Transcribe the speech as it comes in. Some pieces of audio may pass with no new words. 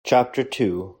Chapter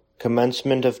 2: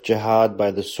 Commencement of Jihad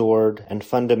by the Sword and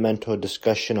Fundamental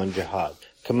Discussion on Jihad.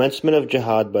 Commencement of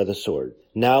Jihad by the Sword.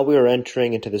 Now we are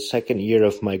entering into the second year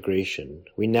of migration.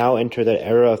 We now enter that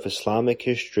era of Islamic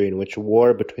history in which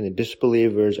war between the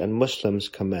disbelievers and Muslims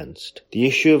commenced. The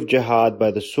issue of jihad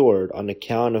by the sword, on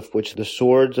account of which the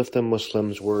swords of the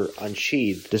Muslims were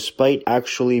unsheathed, despite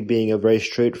actually being a very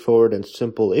straightforward and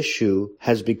simple issue,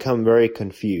 has become very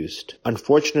confused.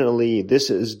 Unfortunately, this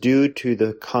is due to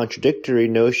the contradictory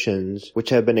notions which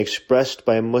have been expressed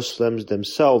by Muslims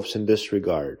themselves in this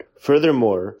regard.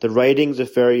 Furthermore, the writings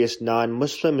of various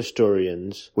non-Muslim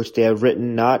historians, which they have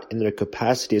written not in their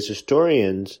capacity as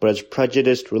historians, but as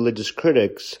prejudiced religious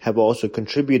critics, have also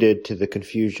contributed to the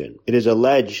confusion. It is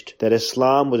alleged that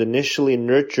Islam was initially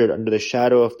nurtured under the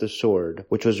shadow of the sword,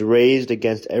 which was raised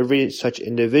against every such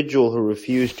individual who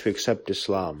refused to accept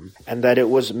Islam, and that it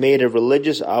was made a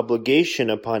religious obligation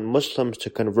upon Muslims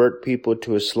to convert people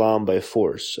to Islam by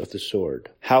force of the sword.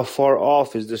 How far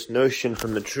off is this notion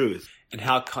from the truth? And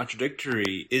how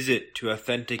contradictory is it to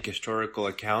authentic historical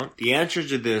account? The answers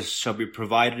to this shall be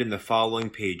provided in the following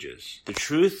pages. The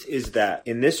truth is that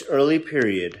in this early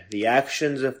period, the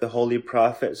actions of the Holy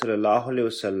Prophet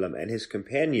ﷺ and his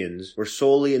companions were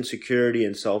solely in security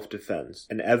and self-defense,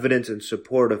 and evidence in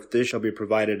support of this shall be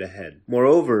provided ahead.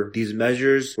 Moreover, these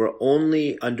measures were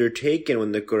only undertaken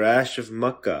when the Quraysh of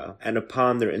Makkah, and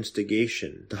upon their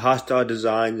instigation, the hostile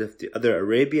designs of the other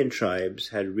Arabian tribes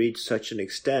had reached such an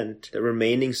extent that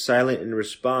remaining silent in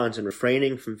response and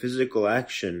refraining from physical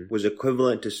action was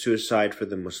equivalent to suicide for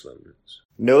the Muslims.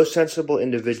 No sensible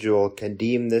individual can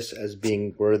deem this as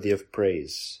being worthy of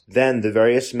praise. Then the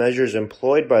various measures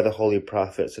employed by the Holy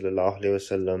Prophet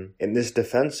ﷺ in this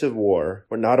defensive war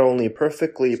were not only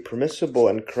perfectly permissible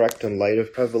and correct in light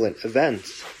of prevalent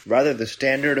events, rather the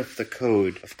standard of the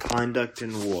code of conduct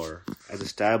in war, as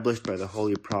established by the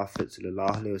Holy Prophet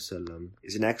ﷺ,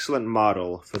 is an excellent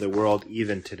model for the world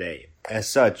even today. As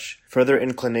such, further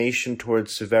inclination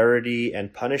towards severity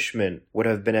and punishment would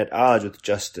have been at odds with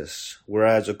justice,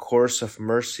 whereas a course of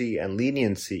mercy and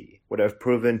leniency would have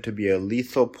proven to be a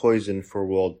lethal poison for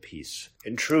world peace.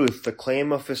 In truth, the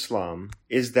claim of Islam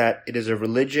is that it is a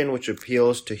religion which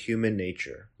appeals to human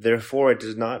nature. Therefore, it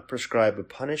does not prescribe a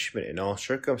punishment in all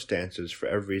circumstances for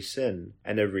every sin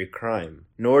and every crime,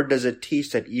 nor does it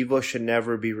teach that evil should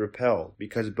never be repelled,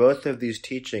 because both of these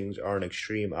teachings are in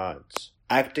extreme odds.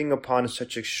 Acting upon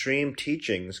such extreme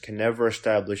teachings can never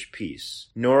establish peace,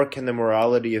 nor can the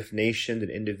morality of nations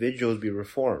and individuals be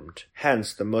reformed.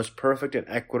 Hence, the most perfect and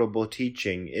equitable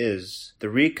teaching is, the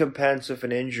recompense of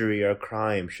an injury or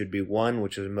crime should be one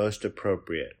which is most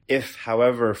appropriate. If,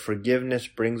 however, forgiveness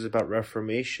brings about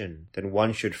reformation, then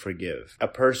one should forgive. A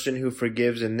person who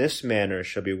forgives in this manner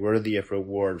shall be worthy of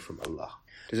reward from Allah.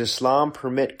 Does Islam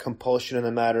permit compulsion in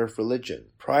the matter of religion?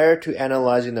 Prior to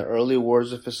analyzing the early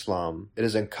wars of Islam, it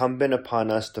is incumbent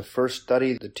upon us to first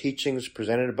study the teachings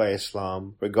presented by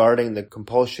Islam regarding the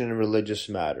compulsion in religious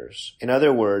matters. In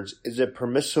other words, is it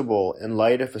permissible in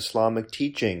light of Islamic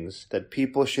teachings that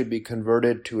people should be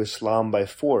converted to Islam by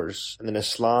force and then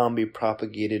Islam be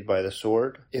propagated by the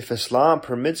sword? If Islam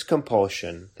permits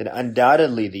compulsion, then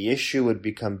undoubtedly the issue would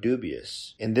become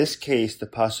dubious. In this case, the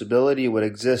possibility would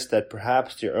exist that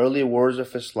perhaps the early wars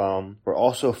of Islam were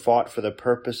also fought for the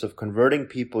purpose of converting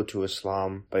people to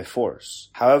Islam by force.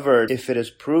 However, if it is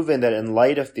proven that in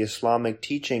light of the Islamic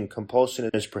teaching compulsion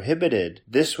is prohibited,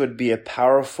 this would be a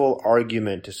powerful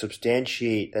argument to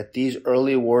substantiate that these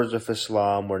early wars of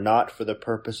Islam were not for the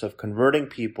purpose of converting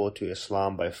people to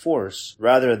Islam by force,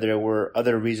 rather there were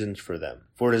other reasons for them.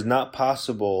 For it is not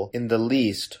possible in the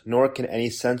least, nor can any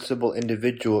sensible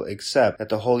individual accept that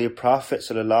the Holy Prophet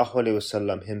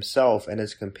ﷺ himself and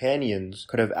his companions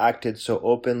could have acted so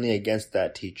openly against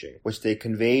that teaching, which they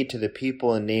conveyed to the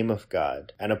people in the name of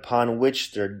God, and upon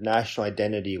which their national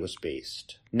identity was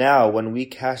based. Now, when we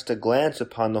cast a glance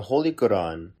upon the Holy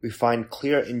Quran, we find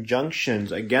clear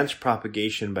injunctions against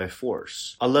propagation by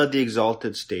force. Allah the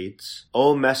Exalted states,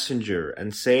 O Messenger,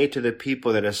 and say to the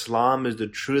people that Islam is the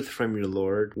truth from your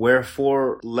Lord,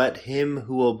 wherefore let him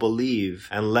who will believe,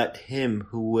 and let him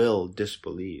who will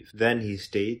disbelieve. Then he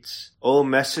states, O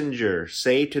Messenger,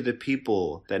 say to the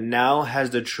people that now has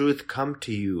the truth come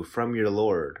to you from your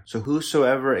Lord. So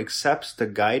whosoever accepts the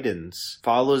guidance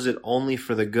follows it only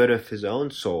for the good of his own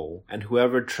soul, and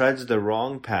whoever treads the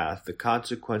wrong path, the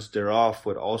consequence thereof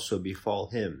would also befall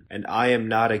him, and I am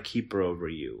not a keeper over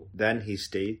you. Then he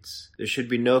states, there should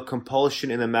be no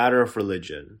compulsion in the matter of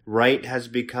religion. Right has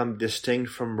become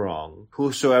distinct from wrong.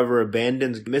 Whosoever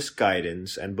abandons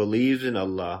misguidance and believes in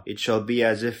Allah, it shall be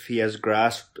as if he has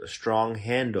grasped a strong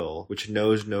handle which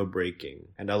knows no breaking,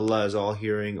 and Allah is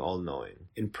all-hearing, all-knowing.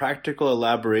 In practical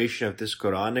elaboration of this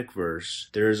Quranic verse,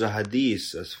 there is a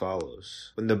hadith as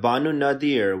follows. When the Banu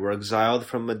Nadir were exiled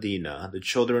from Medina, the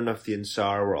children of the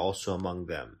Ansar were also among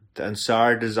them. The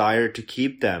Ansar desired to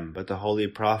keep them, but the Holy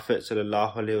Prophet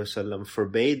ﷺ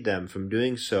forbade them from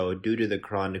doing so due to the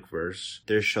Quranic verse,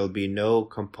 there shall be no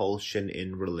compulsion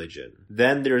in religion.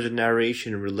 Then there is a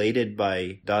narration related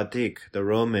by Datik, the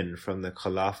Roman, from the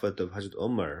Caliphate of Hazrat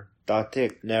Umar.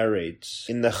 Datik narrates,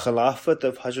 in the Caliphate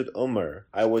of Hazrat Umar,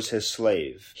 I was his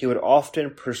slave. He would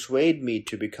often persuade me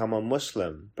to become a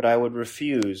Muslim, but I would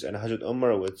refuse, and Hazrat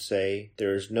Umar would say,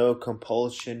 there is no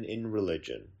compulsion in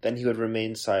religion. Then he would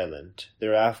remain silent.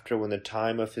 Thereafter, when the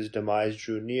time of his demise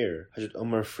drew near, Hazrat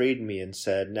Umar freed me and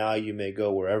said, now you may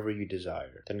go wherever you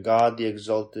desire. Then God the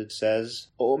Exalted says,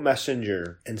 O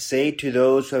Messenger, and say to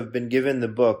those who have been given the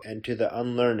book and to the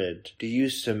unlearned, do you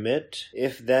submit?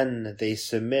 If then they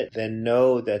submit, then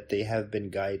know that they have been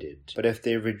guided. But if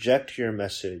they reject your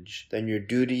message, then your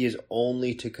duty is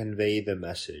only to convey the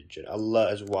message, and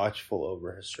Allah is watchful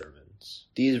over His servants.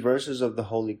 These verses of the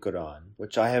Holy Quran,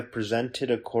 which I have presented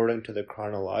according to the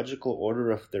chronological order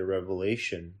of their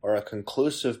revelation, are a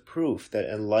conclusive proof that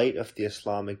in light of the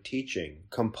Islamic teaching,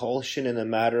 compulsion in the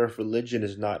matter of religion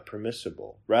is not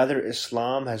permissible. Rather,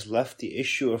 Islam has left the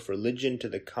issue of religion to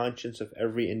the conscience of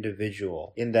every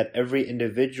individual, in that every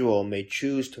individual may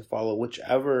choose to follow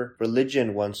whichever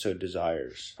religion one so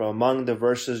desires. From among the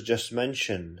verses just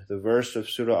mentioned, the verse of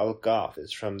Surah Al-Kahf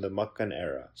is from the Meccan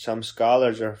era. Some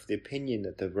scholars are of the opinion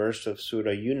that the verse of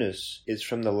Surah Yunus is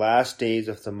from the last days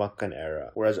of the Meccan era,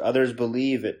 whereas others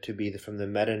believe it to be from the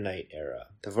Medinite era.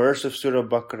 The verse of Surah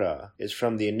Baqarah is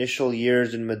from the initial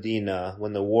years in Medina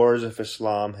when the wars of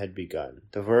Islam had begun.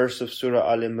 The verse of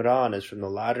Surah Al-Imran is from the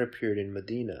latter period in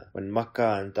Medina when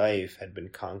Makkah and Taif had been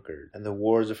conquered and the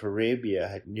wars of Arabia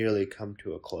had nearly come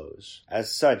to a close.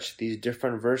 As such, these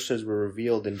different verses were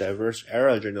revealed in diverse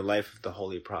eras during the life of the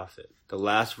Holy Prophet. The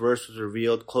last verse was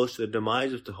revealed close to the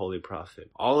demise of the Holy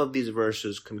Prophet. All of these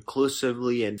verses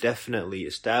conclusively and definitely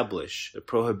establish the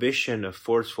prohibition of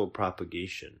forceful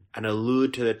propagation and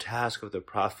allude to the task of the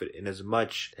Prophet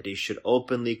inasmuch that he should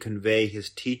openly convey his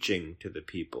teaching to the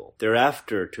people.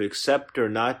 Thereafter, to accept or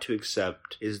not to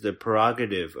accept is the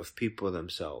prerogative of people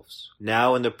themselves.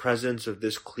 Now, in the presence of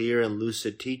this clear and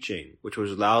lucid teaching, which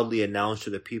was loudly announced to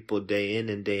the people day in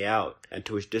and day out, and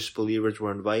to which disbelievers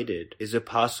were invited, is it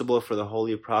possible for the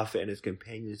Holy Prophet and his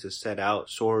companions to set out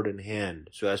sword in hand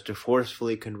so as to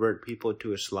forcefully convert people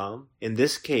to Islam? In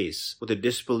this case, would the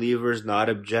disbelievers not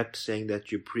object, saying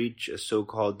that you preach a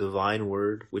so-called divine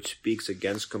word which speaks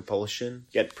against compulsion,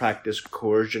 yet practice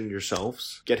coercion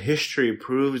yourselves? Yet history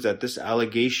proves that this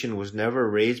allegation was never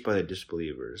raised by the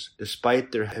disbelievers,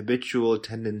 despite their habitual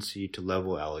tendency to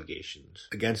level allegations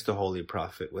against the Holy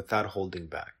Prophet without holding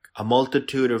back. A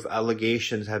multitude of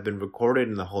allegations have been recorded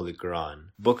in the Holy Quran,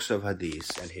 books of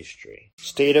hadith, and history.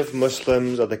 State of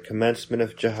Muslims at the commencement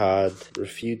of jihad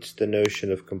refutes the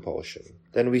notion of compulsion.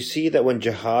 Then we see that when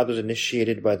jihad was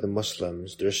initiated by the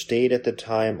Muslims, their state at the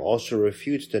time also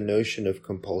refutes the notion of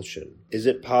compulsion. Is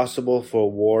it possible for a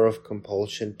war of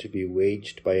compulsion to be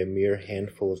waged by a mere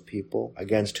handful of people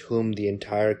against whom the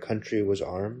entire country was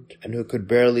armed, and who could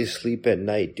barely sleep at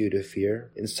night due to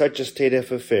fear? In such a state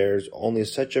of affairs, only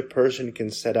such a person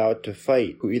can set out to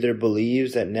fight who either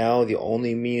believes that now the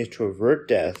only means to avert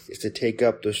death is to take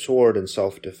up the sword in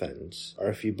self-defense, or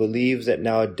if he believes that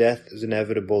now death is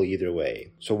inevitable either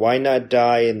way. So why not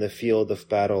die in the field of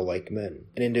battle like men?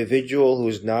 An individual who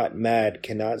is not mad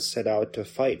cannot set out to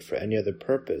fight for any other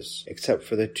purpose except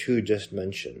for the two just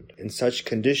mentioned, in such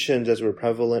conditions as were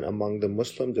prevalent among the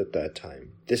Muslims at that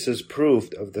time. This is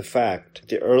proof of the fact that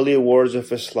the early wars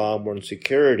of Islam were in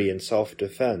security and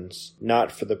self-defense,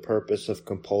 not for the purpose of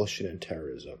compulsion and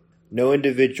terrorism. No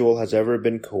individual has ever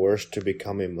been coerced to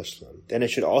become a Muslim. Then it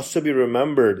should also be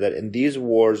remembered that in these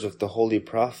wars of the Holy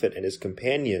Prophet and his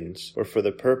companions were for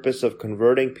the purpose of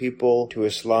converting people to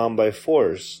Islam by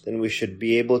force, then we should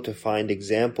be able to find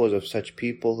examples of such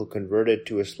people who converted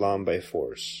to Islam by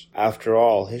force. After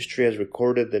all, history has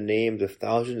recorded the names of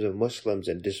thousands of Muslims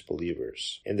and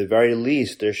disbelievers. In the very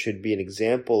least, there should be an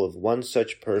example of one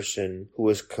such person who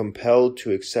was compelled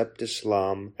to accept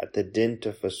Islam at the dint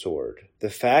of a sword. The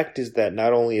fact is that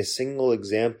not only a single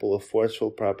example of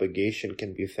forceful propagation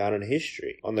can be found in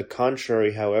history. On the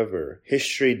contrary, however,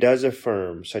 history does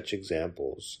affirm such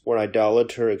examples, where an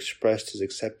idolater expressed his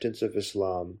acceptance of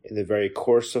Islam in the very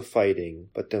course of fighting,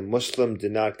 but the Muslim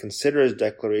did not consider his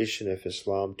declaration of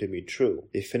Islam to be true.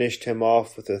 They finished him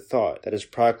off with the thought that his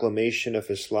proclamation of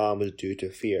Islam was due to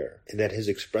fear, and that his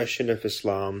expression of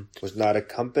Islam was not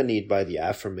accompanied by the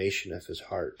affirmation of his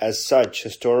heart. As such,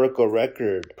 historical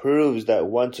record proves that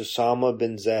once Usama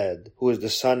bin Zaid, who was the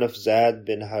son of Zaid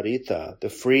bin Haritha, the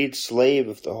freed slave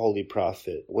of the Holy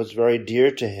Prophet, was very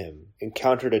dear to him,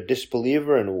 encountered a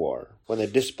disbeliever in war. When the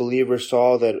disbeliever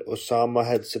saw that Usama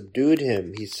had subdued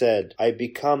him, he said, "I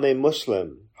become a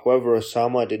Muslim." However,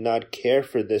 Usama did not care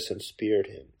for this and speared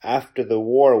him. After the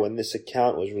war, when this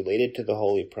account was related to the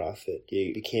Holy Prophet,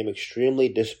 he became extremely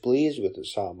displeased with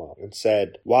Usama and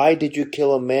said, "Why did you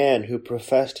kill a man who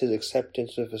professed his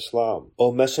acceptance of Islam?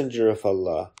 O Messenger of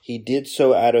Allah, he did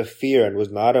so out of fear and was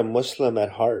not a Muslim at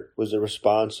heart," was the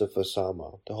response of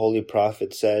Usama. The Holy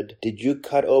Prophet said, "Did you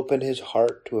cut open his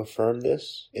heart to affirm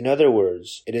this?" In other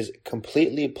words, it is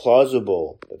completely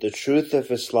plausible that the truth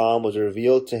of Islam was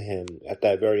revealed to him at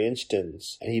that very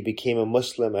instance, and he became a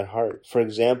Muslim at heart. For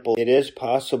example, it is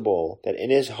possible that in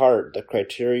his heart the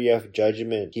criteria of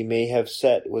judgment he may have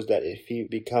set was that if he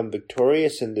become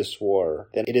victorious in this war,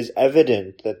 then it is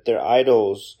evident that their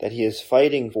idols that he is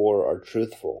fighting for are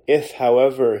truthful. If,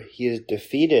 however, he is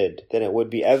defeated, then it would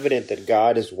be evident that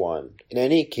God is one. In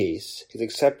any case, his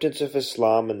acceptance of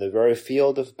Islam in the very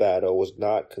field of battle was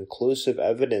not conclusive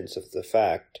evidence of the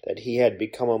fact that he had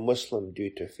become a Muslim due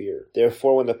to fear.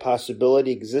 Therefore, when the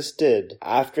possibility existed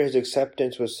after his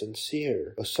acceptance was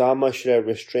sincere, Usama should have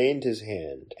restrained his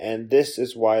hand, and this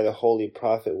is why the Holy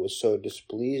Prophet was so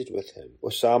displeased with him.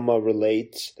 Usama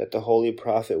relates that the Holy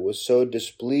Prophet was so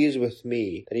displeased with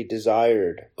me that he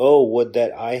desired, "Oh, would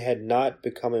that I had not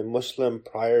become a Muslim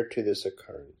prior to this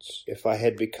occurrence. If I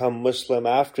had become Muslim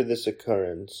after this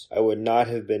occurrence, I would not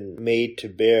have been made to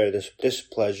bear this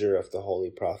displeasure of the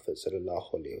Holy Prophet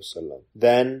ﷺ."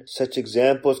 Then, such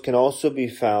examples can also be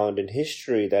found in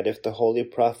history that if the Holy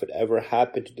Prophet ever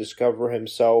happened to discover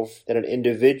himself that an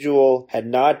individual had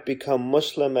not become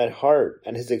Muslim at heart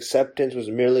and his acceptance was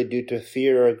merely due to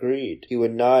fear or greed, he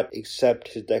would not accept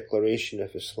his declaration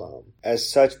of Islam. As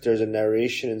such, there is a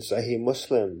narration in Sahih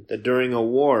Muslim that during a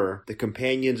war, the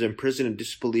companions imprisoned a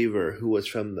disbeliever who was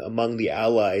from among the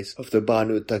allies of the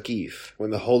Banu Taqif.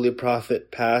 When the Holy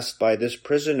Prophet passed by this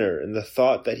prisoner in the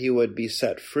thought that he would be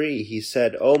set free, he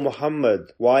said, "O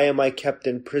Muhammad, why am I kept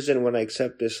in prison when I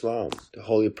accept Islam?" The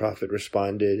Holy Prophet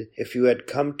responded, "If you had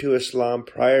come to Islam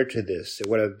prior to this, it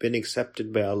would have been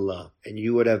accepted by Allah, and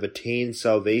you would have attained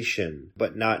salvation,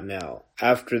 but not now."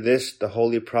 After this, the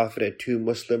Holy Prophet had 2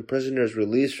 Muslim prisoners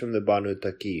released from the Banu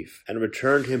Taqif and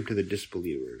returned him to the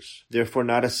disbelievers. Therefore,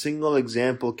 not a single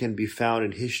example can be found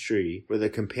in history where the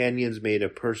companions made a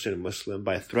person Muslim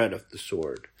by threat of the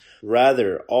sword.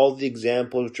 Rather, all the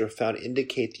examples which are found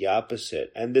indicate the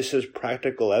opposite, and this is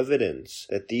practical evidence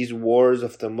that these wars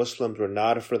of the Muslims were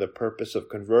not for the purpose of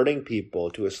converting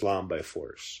people to Islam by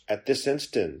force. At this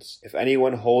instance, if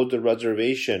anyone holds a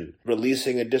reservation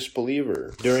releasing a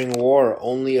disbeliever during war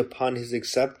only upon his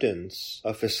acceptance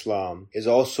of Islam is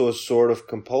also a sort of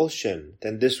compulsion,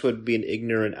 then this would be an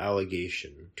ignorant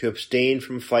allegation. To abstain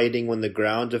from fighting when the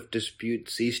grounds of dispute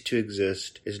cease to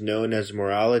exist is known as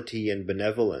morality and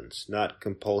benevolence, not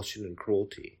compulsion and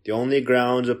cruelty. The only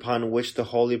grounds upon which the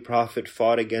Holy Prophet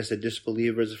fought against the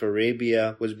disbelievers of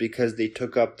Arabia was because they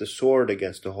took up the sword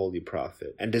against the Holy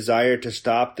Prophet and desired to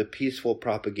stop the peaceful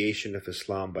propagation of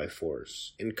Islam by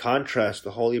force. In contrast,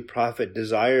 the Holy Prophet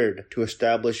desired to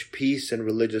establish peace and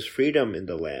religious freedom in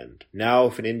the land. Now,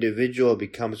 if an individual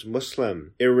becomes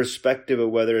Muslim, irrespective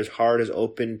of whether his heart is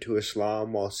open to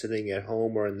Islam while sitting at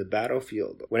home or in the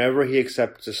battlefield, whenever he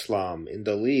accepts Islam, in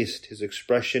the least, his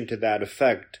expression to that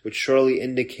effect would surely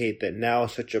indicate that now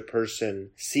such a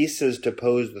person ceases to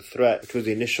pose the threat which was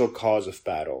the initial cause of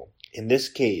battle. In this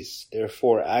case,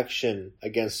 therefore, action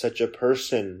against such a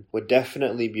person would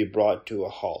definitely be brought to a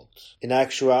halt. In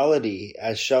actuality,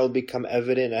 as shall become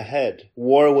evident ahead,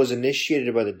 war was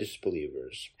initiated by the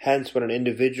disbelievers. Hence, when an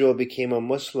individual became a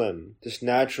Muslim, this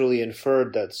naturally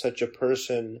inferred that such a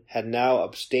person had now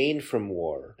abstained from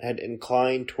war and had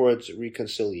inclined towards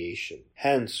reconciliation.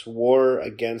 Hence, war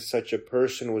against such a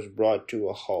person was brought to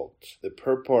a halt. The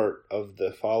purport of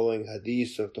the following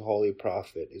hadith of the Holy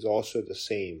Prophet is also the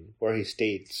same, where he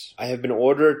states, "I have been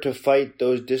ordered to fight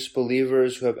those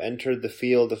disbelievers who have entered the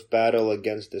field of battle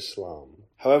against Islam.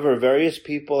 However, various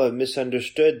people have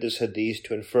misunderstood this hadith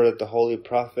to infer that the Holy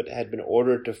Prophet had been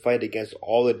ordered to fight against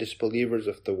all the disbelievers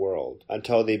of the world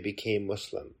until they became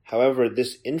Muslim. However,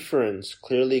 this inference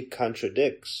clearly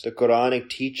contradicts the Quranic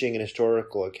teaching and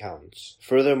historical accounts.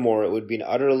 Furthermore, it would be an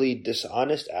utterly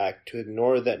dishonest act to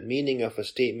ignore that meaning of a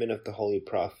statement of the Holy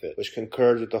Prophet, which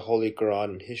concurs with the Holy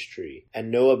Quran and history, and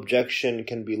no objection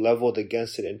can be leveled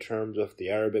against it in terms of the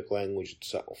Arabic language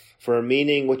itself. For a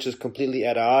meaning which is completely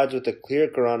at odds with the clear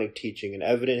Quranic teaching and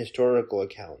evident historical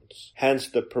accounts. Hence,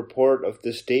 the purport of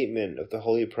this statement of the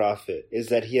Holy Prophet is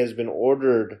that he has been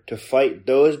ordered to fight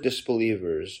those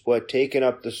disbelievers who had taken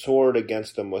up the sword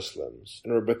against the Muslims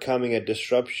and were becoming a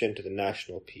disruption to the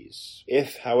national peace.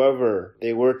 If, however,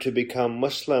 they were to become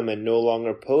Muslim and no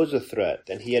longer pose a threat,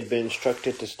 then he had been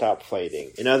instructed to stop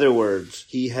fighting. In other words,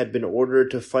 he had been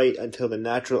ordered to fight until the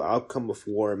natural outcome of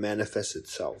war manifests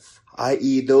itself,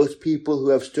 i.e. those people who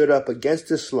have stood up against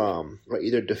Islam are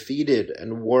either defeated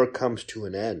and war comes to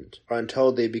an end, or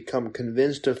until they become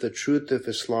convinced of the truth of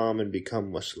Islam and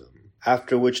become Muslim,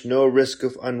 after which no risk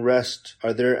of unrest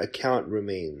or their account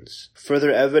remains.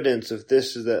 Further evidence of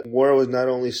this is that war was not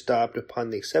only stopped upon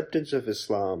the acceptance of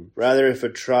Islam, rather if a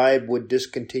tribe would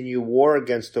discontinue war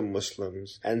against the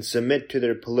Muslims and submit to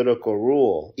their political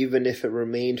rule, even if it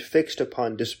remained fixed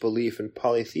upon disbelief in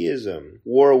polytheism,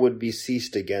 war would be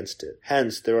ceased against it.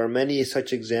 Hence, there are many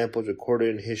such examples recorded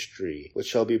in history, which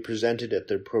shall be presented at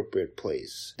their appropriate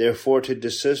place. Therefore, to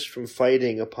desist from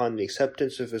fighting upon the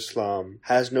acceptance of Islam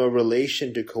has no relation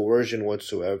to coercion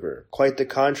whatsoever. Quite the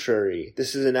contrary,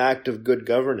 this is an act of good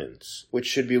governance, which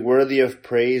should be worthy of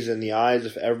praise in the eyes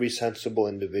of every sensible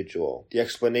individual. The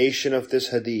explanation of this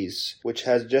hadith, which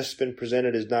has just been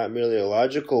presented, is not merely a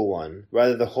logical one.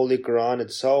 Rather, the Holy Quran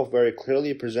itself very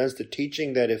clearly presents the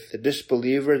teaching that if the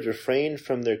disbelievers refrain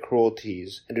from their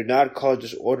cruelties and do not cause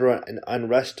disorder and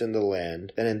unrest in the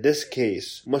land, then in this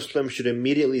case, Muslims should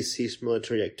immediately cease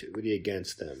military activity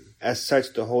against them. As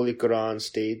such, the Holy Quran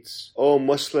states, O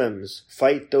Muslims,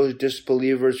 fight those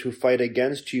disbelievers who fight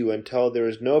against you until there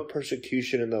is no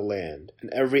persecution in the land, and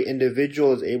every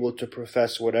individual is able to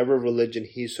profess whatever religion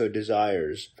he so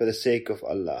desires for the sake of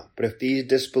Allah. But if these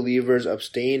disbelievers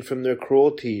abstain from their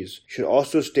cruelties, you should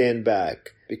also stand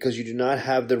back, because you do not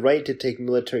have the right to take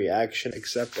military action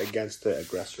except against the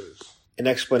aggressors. An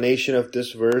explanation of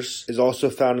this verse is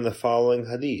also found in the following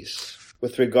hadith.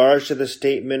 With regards to the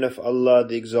statement of Allah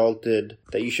the Exalted,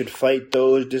 that you should fight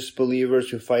those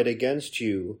disbelievers who fight against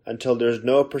you until there is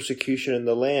no persecution in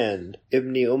the land,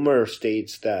 Ibn Umar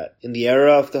states that, in the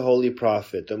era of the Holy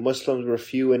Prophet, the Muslims were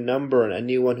few in number and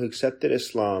anyone who accepted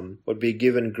Islam would be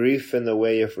given grief in the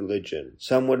way of religion.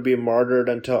 Some would be martyred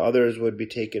until others would be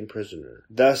taken prisoner.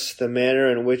 Thus, the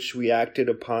manner in which we acted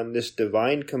upon this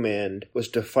divine command was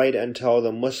to fight until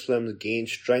the Muslims gained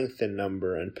strength in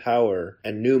number and power,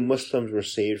 and new Muslims were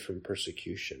saved from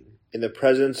persecution. In the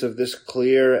presence of this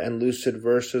clear and lucid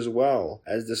verse as well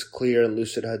as this clear and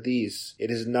lucid hadith,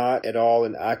 it is not at all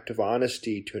an act of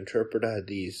honesty to interpret a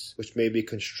hadith which may be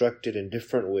constructed in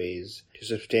different ways to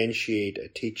substantiate a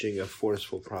teaching of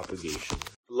forceful propagation.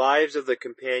 Lives of the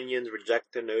companions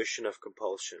reject the notion of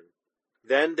compulsion.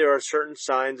 Then there are certain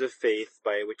signs of faith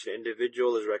by which an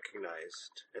individual is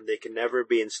recognized, and they can never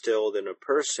be instilled in a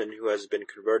person who has been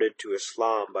converted to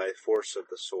Islam by force of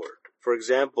the sword. For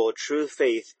example, true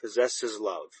faith possesses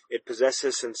love. It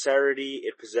possesses sincerity,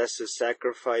 it possesses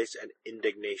sacrifice and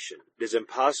indignation. It is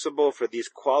impossible for these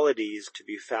qualities to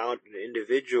be found in an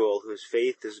individual whose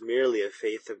faith is merely a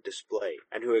faith of display,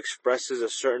 and who expresses a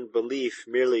certain belief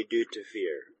merely due to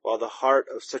fear, while the heart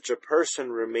of such a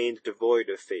person remains devoid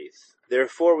of faith.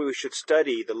 Therefore we should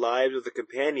study the lives of the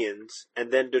companions,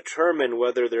 and then determine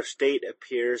whether their state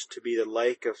appears to be the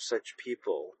like of such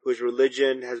people, whose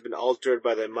religion has been altered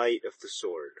by the might of the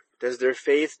sword. Does their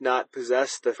faith not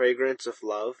possess the fragrance of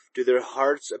love? Do their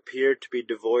hearts appear to be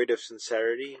devoid of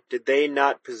sincerity? Did they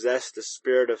not possess the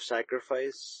spirit of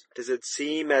sacrifice? Does it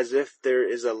seem as if there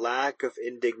is a lack of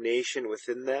indignation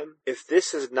within them? If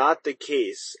this is not the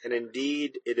case, and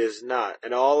indeed it is not,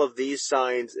 and all of these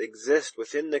signs exist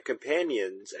within the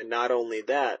companions, and not only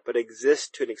that, but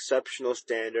exist to an exceptional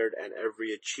standard and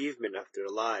every achievement of their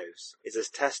lives, is a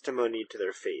testimony to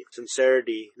their faith,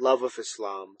 sincerity, love of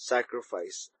Islam,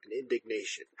 sacrifice, and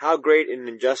indignation. How great an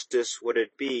injustice would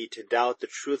it be to doubt the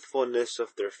truthfulness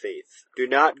of their faith. Do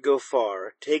not go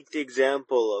far. Take the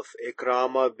example of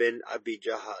Ikrama bin Abi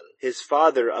Jahl. His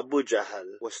father, Abu Jahl,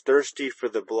 was thirsty for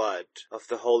the blood of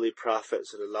the Holy Prophet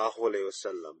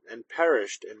ﷺ and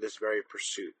perished in this very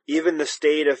pursuit. Even the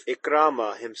state of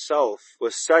Ikrama himself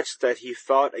was such that he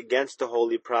fought against the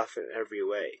Holy Prophet in every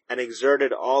way, and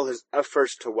exerted all his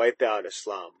efforts to wipe out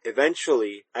Islam.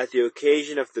 Eventually, at the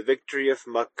occasion of the victory of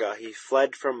Makkah, he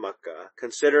fled from Makkah,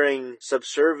 considering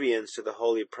subservience to the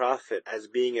Holy Prophet as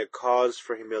being a cause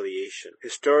for humiliation.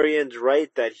 Historians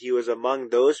write that he was among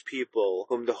those people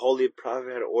whom the Holy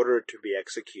Prophet had ordered to be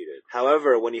executed.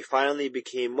 However, when he finally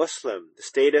became Muslim, the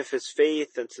state of his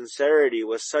faith and sincerity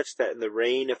was such that in the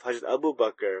reign of Hazrat Abu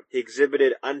Bakr, he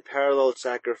exhibited unparalleled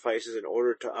sacrifices in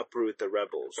order to uproot the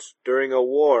rebels. During a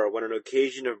war, when an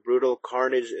occasion of brutal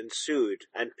carnage ensued,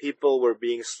 and people were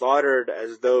being slaughtered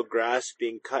as though grass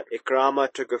being cut,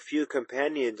 Ikrama took a few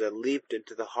companions and leaped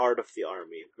into the heart of the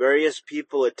army. Various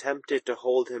people attempted to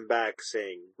hold him back,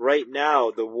 saying, "Right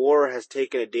now, the war has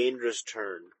taken a dangerous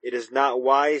turn. It is not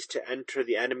wise to enter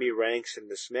the enemy ranks in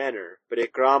this manner." But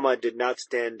Ikrama did not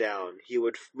stand down. He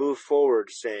would move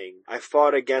forward, saying, "I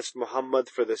fought against Muhammad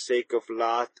for the sake of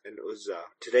Lat and Uzza.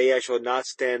 Today I shall not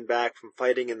stand back from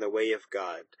fighting in the way of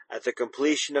God." At the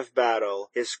completion of battle,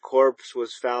 his corpse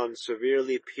was found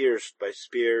severely pierced by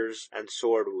spears and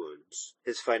sword wounds.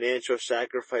 His financial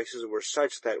sacrifices were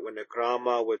such that when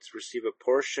Ikrama would receive a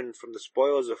portion from the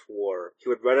spoils of war, he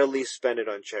would readily spend it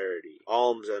on charity,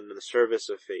 alms, and in the service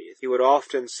of faith. He would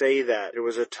often say that there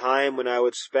was a time when I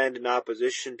would spend in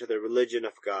opposition to the religion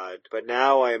of God, but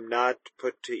now I am not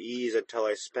put to ease until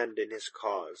I spend in his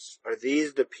cause. Are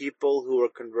these the people who were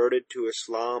converted to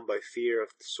Islam by fear of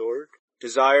the sword?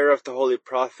 Desire of the Holy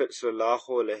Prophet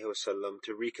ﷺ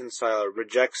to reconcile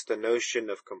rejects the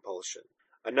notion of compulsion.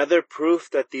 Another proof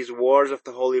that these wars of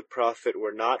the Holy Prophet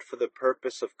were not for the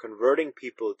purpose of converting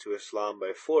people to Islam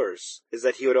by force is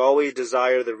that he would always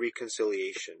desire the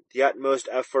reconciliation. The utmost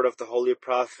effort of the Holy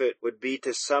Prophet would be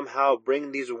to somehow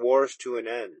bring these wars to an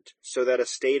end, so that a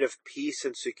state of peace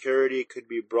and security could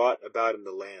be brought about in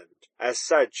the land. As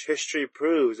such, history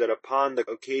proves that upon the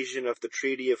occasion of the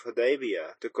Treaty of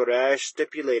Hudaybiyah, the Quraysh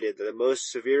stipulated the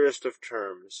most severest of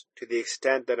terms, to the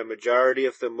extent that a majority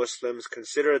of the Muslims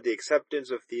considered the acceptance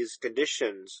of these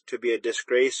conditions to be a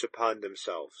disgrace upon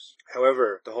themselves.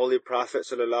 However, the Holy Prophet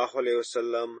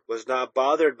ﷺ was not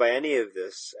bothered by any of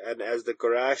this, and as the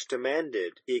Quraysh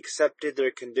demanded, he accepted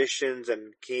their conditions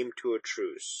and came to a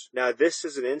truce. Now this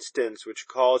is an instance which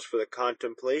calls for the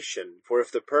contemplation, for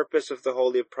if the purpose of the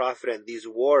Holy Prophet and these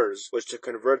wars was to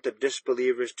convert the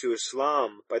disbelievers to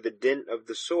Islam by the dint of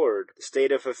the sword, the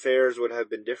state of affairs would have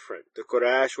been different. The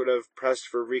Quraysh would have pressed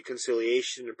for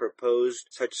reconciliation and proposed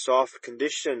such soft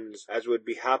conditions as would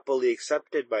be happily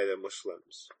accepted by the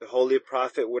Muslims. The Holy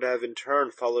Prophet would have in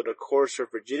turn followed a course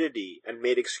of rigidity and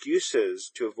made excuses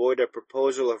to avoid a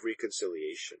proposal of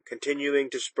reconciliation, continuing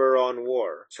to spur on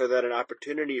war, so that an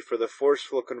opportunity for the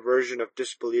forceful conversion of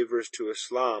disbelievers to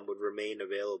Islam would remain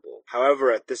available.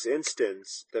 However, at this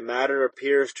instance, the matter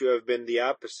appears to have been the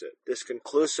opposite. This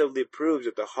conclusively proves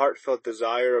that the heartfelt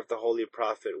desire of the Holy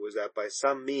Prophet was that by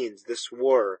some means this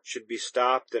war should be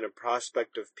stopped and a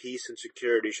prospect of peace and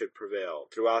security should prevail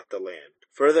throughout the land.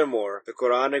 Furthermore, the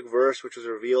Quranic verse which was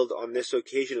revealed on this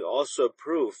occasion is also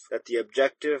proof that the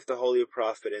objective of the Holy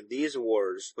Prophet in these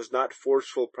wars was not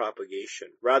forceful propagation,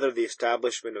 rather the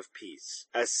establishment of peace.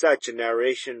 As such, a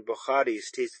narration in Bukhari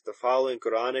states that the following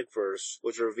Quranic verse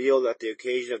was revealed at the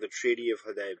occasion of the Treaty of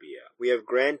Hudaybiyah: "We have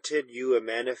granted you a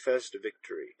manifest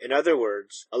victory." In other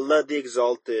words, Allah the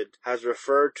Exalted has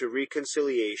referred to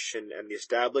reconciliation and the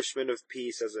establishment of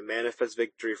peace as a manifest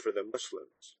victory for the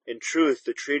Muslims. In truth,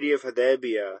 the Treaty of Hudaybiyah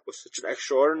was such an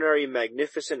extraordinary,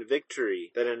 magnificent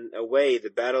victory that in a way the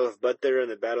Battle of Badr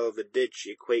and the Battle of the Ditch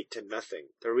equate to nothing.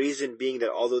 The reason being that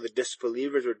although the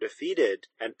disbelievers were defeated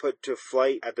and put to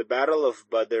flight at the Battle of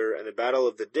Badr and the Battle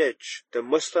of the Ditch, the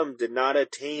Muslims did not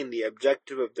attain the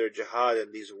objective of their jihad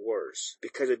in these wars,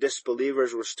 because the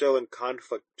disbelievers were still in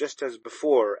conflict just as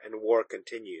before and war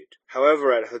continued.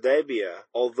 However, at Hudaybiyah,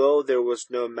 although there was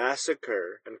no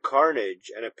massacre and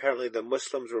carnage, and apparently the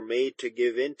Muslims were made to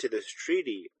give in to this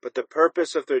treaty, but the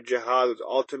purpose of their jihad was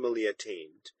ultimately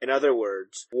attained. In other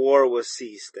words, war was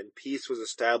ceased and peace was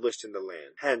established in the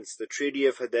land. Hence, the Treaty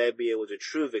of Hudaybiyah was a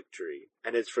true victory,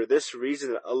 and it's for this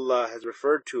reason that Allah has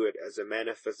referred to it as a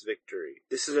manifest victory.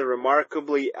 This is a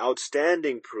remarkably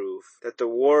outstanding proof that the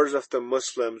wars of the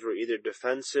Muslims were either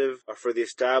defensive or for the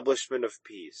establishment of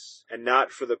peace, and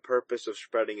not for the purpose of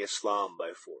spreading Islam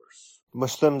by force.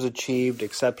 Muslims achieved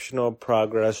exceptional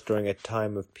progress during a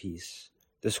time of peace.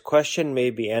 This question may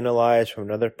be analyzed from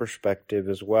another perspective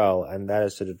as well, and that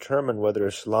is to determine whether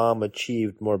Islam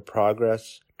achieved more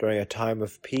progress during a time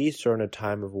of peace or in a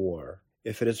time of war.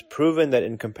 If it is proven that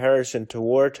in comparison to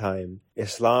wartime,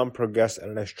 Islam progressed at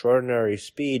an extraordinary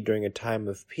speed during a time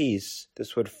of peace,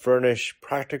 this would furnish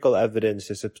practical evidence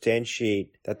to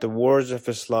substantiate that the wars of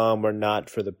Islam were not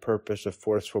for the purpose of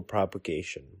forceful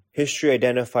propagation. History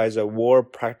identifies that war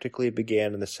practically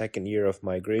began in the second year of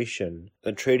migration.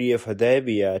 The Treaty of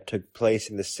Hudaybiyah took place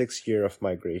in the sixth year of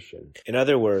migration. In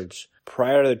other words,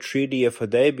 prior to the Treaty of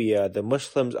Hudaybiyah, the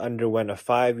Muslims underwent a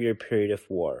 5-year period of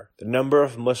war. The number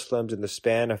of Muslims in the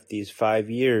span of these 5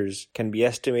 years can be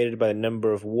estimated by the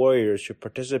number of warriors who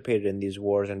participated in these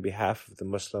wars on behalf of the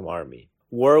Muslim army.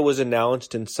 War was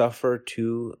announced in Safar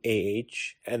 2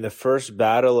 AH, and the first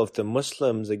battle of the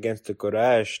Muslims against the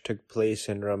Quraysh took place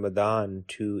in Ramadan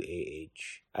 2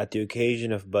 AH, at the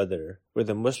occasion of Badr, where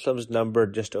the Muslims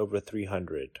numbered just over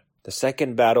 300. The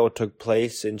second battle took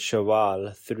place in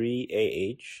Shawwal 3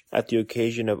 AH, at the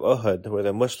occasion of Uhud, where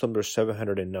the Muslims were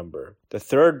 700 in number. The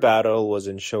third battle was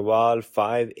in Shawwal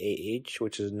 5 AH,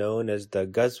 which is known as the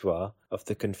Ghazwa of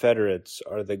the Confederates,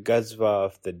 or the Ghazwa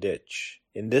of the Ditch.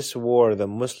 In this war, the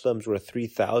Muslims were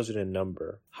 3,000 in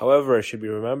number. However, it should be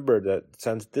remembered that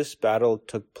since this battle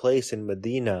took place in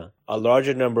Medina, a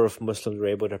larger number of Muslims were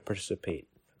able to participate.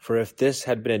 For if this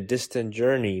had been a distant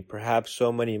journey, perhaps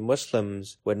so many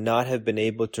Muslims would not have been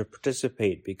able to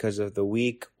participate because of the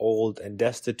weak, old, and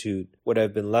destitute would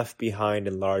have been left behind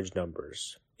in large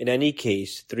numbers. In any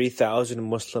case, 3,000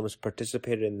 Muslims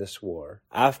participated in this war.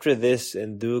 After this,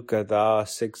 in Dhu Qadha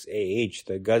 6 AH,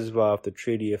 the Ghazwa of the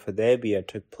Treaty of Hudaybiyah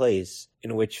took place,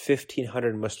 in which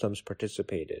 1,500 Muslims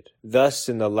participated. Thus,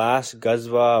 in the last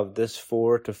Ghazwa of this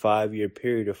 4 to 5 year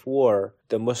period of war,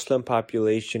 the Muslim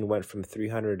population went from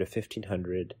 300 to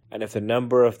 1,500, and if the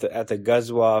number at the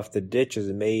Ghazwa of the Ditch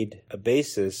is made a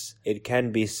basis, it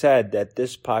can be said that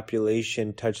this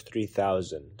population touched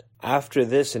 3,000. After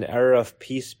this, an era of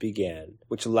peace began,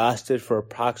 which lasted for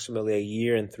approximately 1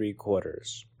 year and 3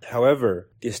 quarters. However,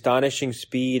 the astonishing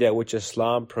speed at which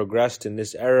Islam progressed in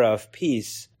this era of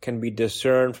peace can be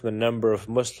discerned from the number of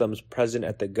Muslims present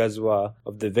at the Ghazwa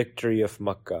of the victory of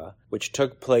Makkah, which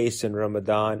took place in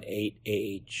Ramadan 8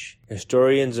 AH.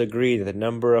 Historians agree that the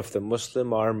number of the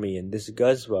Muslim army in this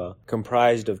Ghazwa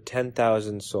comprised of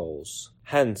 10,000 souls.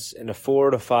 Hence, in a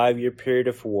 4 to 5 year period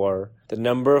of war, the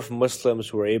number of Muslims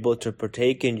who were able to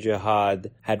partake in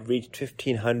jihad had reached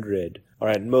 1,500, or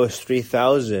at most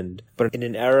 3,000, but in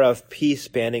an era of peace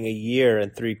spanning 1 year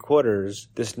and 3 quarters,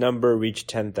 this number reached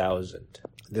 10,000.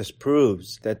 This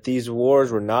proves that these wars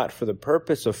were not for the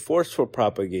purpose of forceful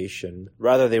propagation,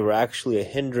 rather they were actually a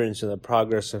hindrance in the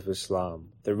progress of Islam.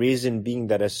 The reason being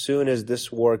that as soon as this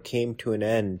war came to an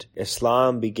end,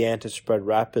 Islam began to spread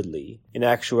rapidly. In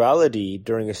actuality,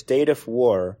 during a state of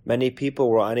war, many people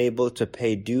were unable to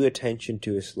pay due attention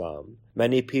to Islam.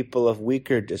 Many people of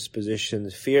weaker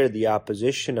dispositions feared the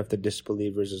opposition of the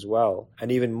disbelievers as well,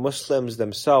 and even Muslims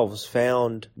themselves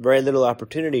found very little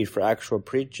opportunity for actual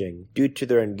preaching due to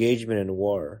their engagement in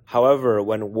war. However,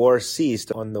 when war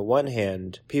ceased, on the one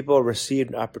hand, people received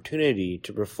an opportunity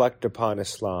to reflect upon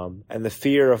Islam, and the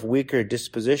fear of weaker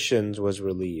dispositions was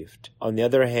relieved. On the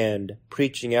other hand,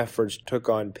 preaching efforts took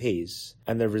on pace,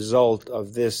 and the result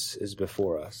of this is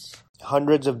before us.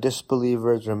 Hundreds of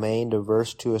disbelievers remained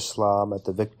averse to Islam at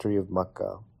the victory of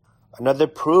Makkah. Another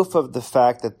proof of the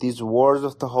fact that these wars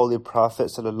of the Holy Prophet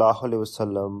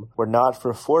ﷺ were not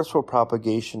for forceful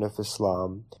propagation of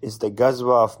Islam is the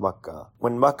Ghazwa of Makkah.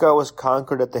 When Makkah was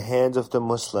conquered at the hands of the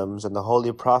Muslims and the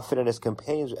Holy Prophet and his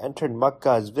companions entered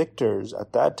Makkah as victors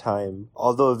at that time,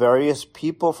 although various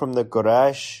people from the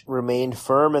Quraysh remained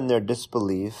firm in their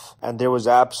disbelief and there was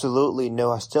absolutely no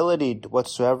hostility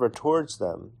whatsoever towards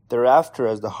them, thereafter,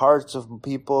 as the hearts of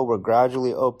people were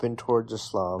gradually opened towards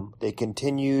Islam, they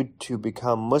continued to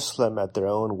become Muslim at their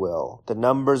own will. The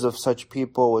numbers of such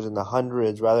people was in the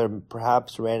hundreds, rather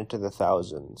perhaps ran into the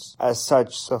thousands. As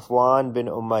such, Safwan bin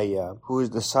Umayyah, who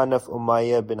is the son of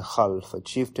Umayyah bin Khalf, a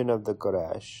chieftain of the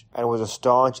Quraysh, and was a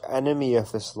staunch enemy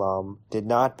of Islam, did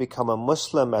not become a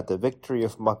Muslim at the victory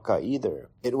of Makkah either.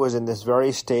 It was in this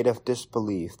very state of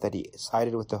disbelief that he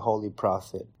sided with the Holy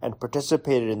Prophet and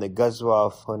participated in the Ghazwa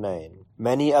of Hunayn.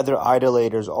 Many other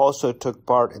idolaters also took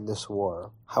part in this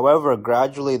war. However,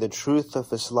 gradually the truth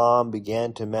of Islam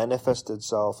began to manifest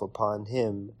itself upon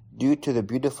him due to the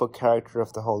beautiful character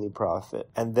of the Holy Prophet,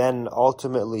 and then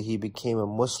ultimately he became a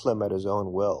Muslim at his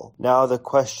own will. Now the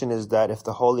question is that if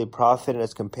the Holy Prophet and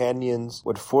his companions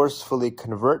would forcefully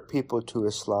convert people to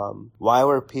Islam, why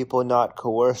were people not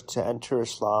coerced to enter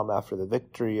Islam after the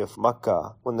victory of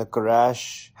Makkah, when the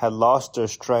Quraysh had lost their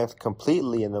strength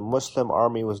completely and the Muslim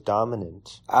army was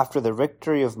dominant? After the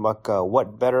victory of Makkah,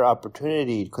 what better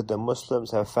opportunity could the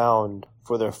Muslims have found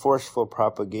for their forceful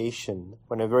propagation,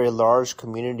 when a very large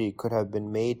community could have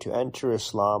been made to enter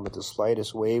Islam at the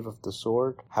slightest wave of the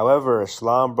sword? However,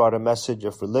 Islam brought a message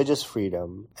of religious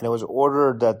freedom, and it was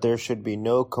ordered that there should be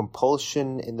no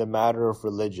compulsion in the matter of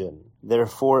religion.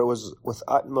 Therefore, it was with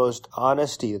utmost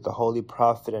honesty that the Holy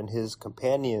Prophet and his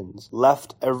companions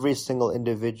left every single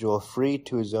individual free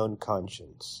to his own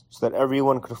conscience, so that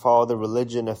everyone could follow the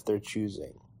religion of their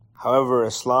choosing. However,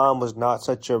 Islam was not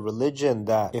such a religion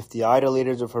that if the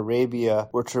idolaters of Arabia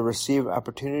were to receive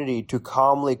opportunity to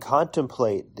calmly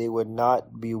contemplate, they would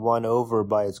not be won over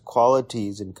by its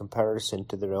qualities in comparison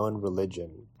to their own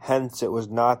religion. Hence, it was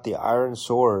not the iron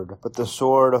sword, but the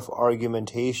sword of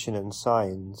argumentation and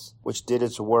signs, which did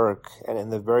its work, and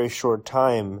in a very short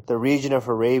time, the region of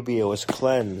Arabia was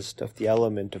cleansed of the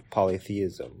element of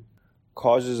polytheism.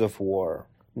 Causes of war.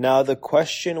 Now the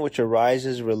question which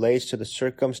arises relates to the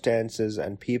circumstances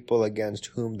and people against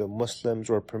whom the Muslims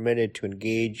were permitted to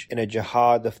engage in a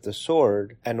jihad of the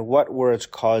sword, and what were its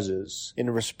causes. In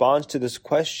response to this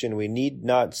question, we need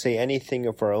not say anything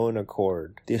of our own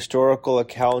accord. The historical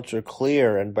accounts are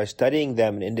clear, and by studying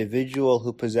them, an individual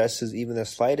who possesses even the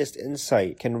slightest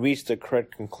insight can reach the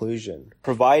correct conclusion,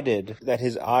 provided that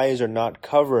his eyes are not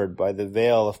covered by the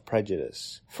veil of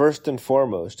prejudice. First and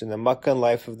foremost, in the Meccan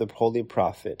life of the Holy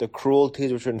Prophet, the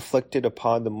cruelties which were inflicted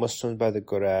upon the Muslims by the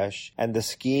Quraysh and the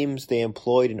schemes they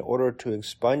employed in order to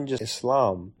expunge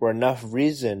Islam were enough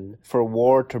reason for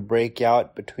war to break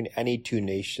out between any two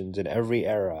nations in every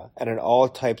era and in all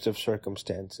types of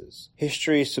circumstances.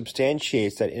 History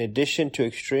substantiates that in addition to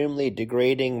extremely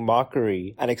degrading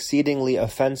mockery and exceedingly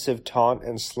offensive taunt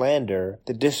and slander,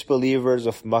 the disbelievers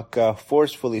of Makkah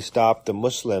forcefully stopped the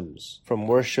Muslims from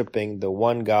worshipping the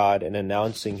one God and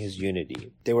announcing his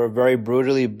unity. They were very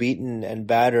brutally beaten and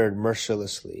battered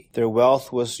mercilessly. Their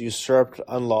wealth was usurped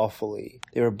unlawfully.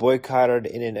 They were boycotted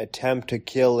in an attempt to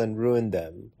kill and ruin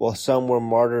them, while some were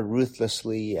martyred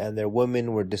ruthlessly and their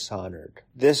women were dishonored.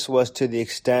 This was to the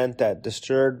extent that,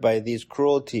 disturbed by these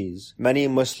cruelties, many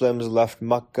Muslims left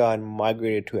Makkah and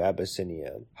migrated to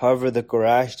Abyssinia. However, the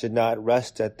Quraysh did not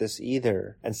rest at this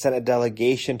either, and sent a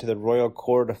delegation to the royal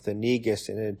court of the Negus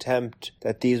in an attempt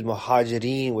that these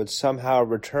Muhajirin would somehow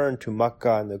return to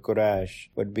Makkah, and the Quraysh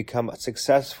would become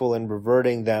successful in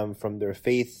reverting them from their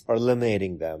faith or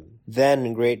eliminating them.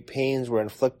 Then great pains were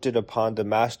inflicted upon the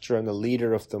master and the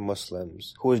leader of the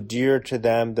Muslims, who was dearer to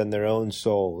them than their own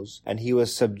souls, and he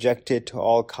was subjected to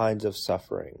all kinds of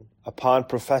suffering. Upon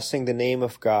professing the name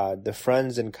of God, the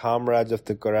friends and comrades of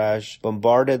the Quraysh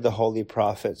bombarded the Holy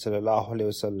Prophet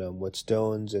ﷺ with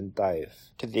stones in Taif,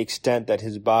 to the extent that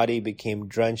his body became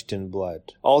drenched in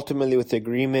blood. Ultimately, with the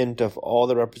agreement of all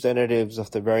the representatives of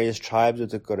the various tribes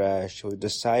of the Quraysh, it was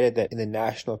decided that in the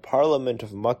national parliament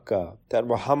of Makkah, that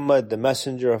Muhammad, the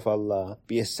messenger of Allah,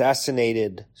 be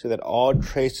assassinated so that all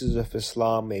traces of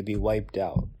Islam may be wiped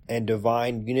out and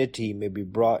divine unity may be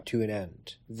brought to an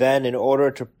end. Then, in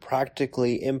order to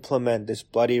practically implement this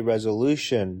bloody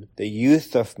resolution, the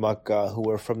youth of Makkah, who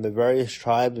were from the various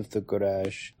tribes of the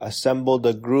Quraysh, assembled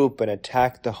a group and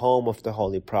attacked the home of the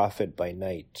Holy Prophet by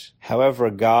night. However,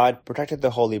 God protected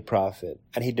the Holy Prophet,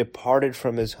 and he departed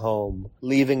from his home,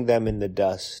 leaving them in the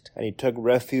dust, and he took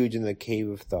refuge in the cave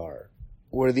of Thar.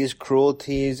 Were these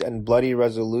cruelties and bloody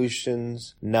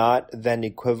resolutions not then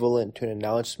equivalent to an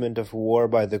announcement of war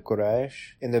by the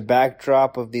Quraysh? In the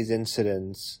backdrop of these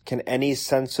incidents, can any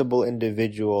sensible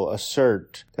individual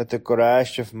assert that the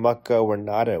Quraysh of Makkah were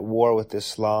not at war with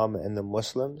Islam and the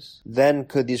Muslims? Then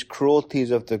could these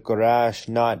cruelties of the Quraysh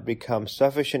not become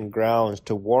sufficient grounds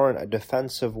to warrant a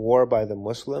defensive war by the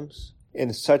Muslims?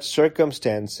 In such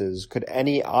circumstances, could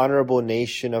any honorable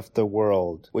nation of the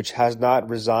world, which has not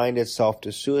resigned itself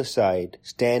to suicide,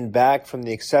 stand back from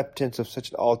the acceptance of such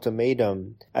an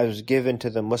ultimatum as was given to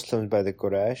the Muslims by the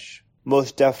Quraysh?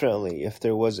 Most definitely, if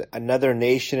there was another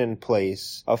nation in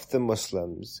place of the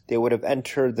Muslims, they would have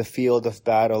entered the field of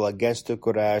battle against the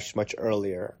Quraysh much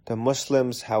earlier. The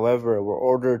Muslims, however, were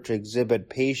ordered to exhibit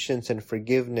patience and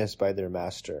forgiveness by their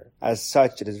master. As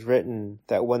such, it is written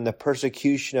that when the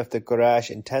persecution of the Quraysh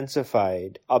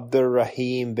intensified, Abdur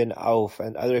Rahim bin Auf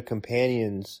and other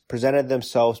companions presented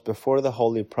themselves before the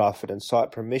Holy Prophet and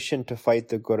sought permission to fight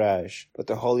the Quraysh, but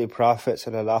the Holy Prophet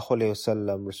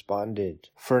ﷺ responded,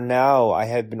 "For now I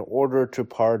have been ordered to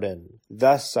pardon,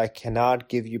 thus I cannot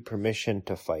give you permission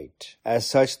to fight." As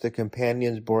such, the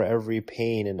companions bore every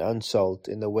pain and insult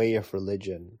in the way of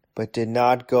religion, but did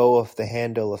not go off the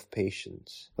handle of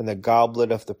patience. When the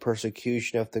goblet of the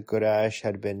persecution of the Quraysh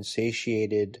had been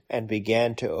satiated and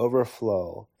began to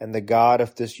overflow, and the God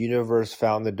of this universe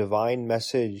found the divine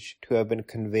message to have been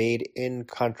conveyed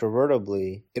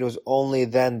incontrovertibly, it was only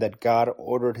then that God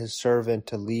ordered his servant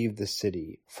to leave the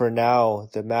city. For now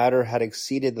the matter had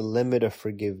exceeded the limit of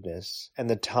forgiveness, and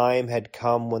the time had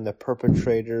come when the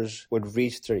perpetrators would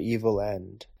reach their evil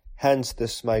end. Hence,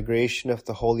 this migration of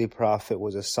the Holy Prophet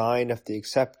was a sign of the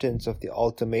acceptance of the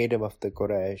ultimatum of the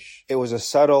Quraysh. It was a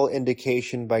subtle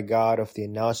indication by God of the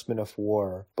announcement of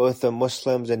war. Both the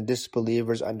Muslims and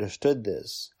disbelievers understood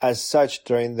this. As such,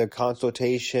 during the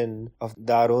consultation of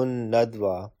Darun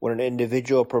Nadwa, when an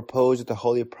individual proposed that the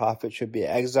Holy Prophet should be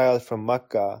exiled from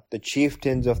Mecca, the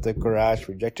chieftains of the Quraysh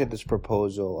rejected this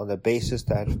proposal on the basis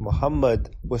that if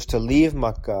Muhammad was to leave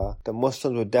Mecca, the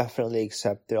Muslims would definitely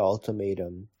accept their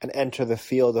ultimatum and enter the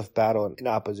field of battle in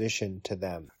opposition to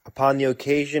them. Upon the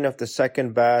occasion of the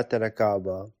second Bai'at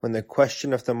al-Aqaba, when the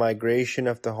question of the migration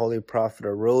of the Holy Prophet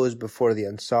arose before the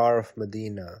Ansar of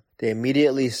Medina, they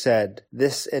immediately said,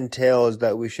 "This entails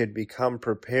that we should become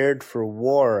prepared for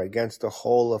war against the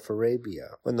whole of Arabia."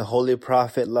 When the Holy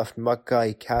Prophet left Mecca,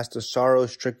 he cast a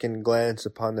sorrow-stricken glance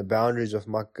upon the boundaries of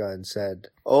Mecca and said,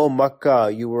 "O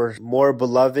Mecca, you were more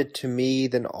beloved to me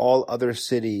than all other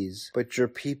cities, but your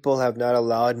people have not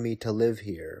allowed me to live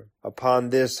here." Upon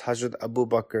this, Hazrat Abu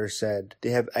Bakr said, "They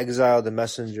have exiled the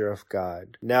Messenger of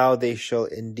God. Now they shall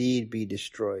indeed be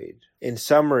destroyed." In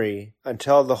summary,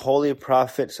 until the Holy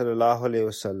Prophet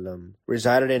ﷺ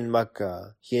resided in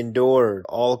Mecca, he endured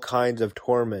all kinds of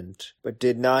torment, but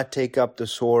did not take up the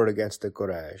sword against the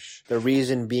Quraysh. The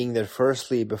reason being that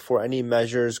firstly, before any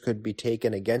measures could be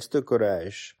taken against the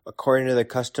Quraysh, according to the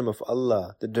custom of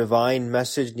Allah, the divine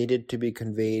message needed to be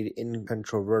conveyed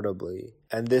incontrovertibly,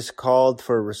 and this called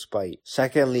for respite.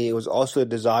 Secondly, it was also a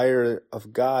desire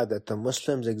of God that the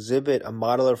Muslims exhibit a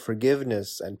model of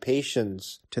forgiveness and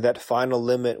patience to that final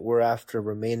limit whereafter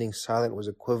remaining silent was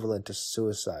equivalent to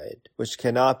suicide, which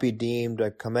cannot be deemed a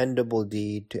commendable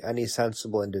deed to any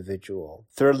sensible individual.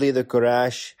 Thirdly, the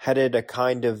Quraysh headed a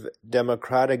kind of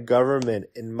democratic government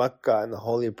in Mecca, and the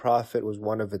Holy Prophet was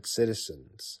one of its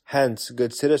citizens. Hence,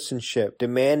 good citizenship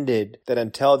demanded that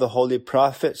until the Holy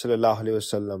Prophet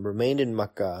ﷺ remained in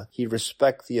Mecca, he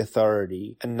respect the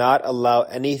authority and not allow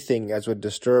anything as would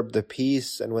disturb the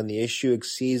peace, and when the issue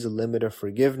exceeds the limit of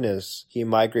forgiveness, he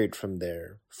migrate from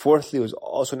there. Fourthly, it was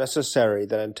also necessary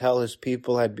that until his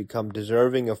people had become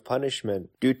deserving of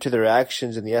punishment due to their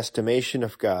actions in the estimation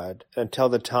of God, and until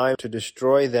the time to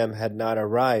destroy them had not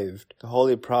arrived, the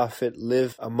Holy Prophet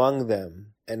live among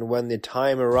them, and when the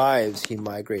time arrives, he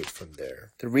migrate from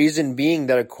there. The reason being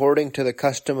that according to the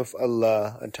custom of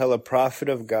Allah, until a prophet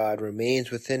of God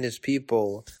remains within his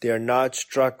people, they are not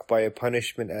struck by a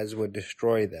punishment as would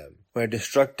destroy them. When a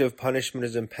destructive punishment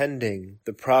is impending,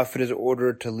 the Prophet is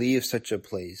ordered to leave such a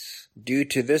place. Due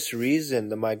to this reason,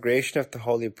 the migration of the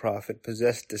Holy Prophet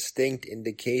possessed distinct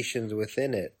indications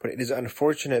within it, but it is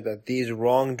unfortunate that these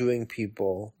wrongdoing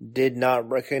people did not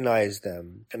recognize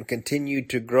them and continued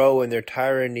to grow in their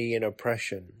tyranny and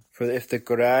oppression. For if the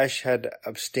Quraysh had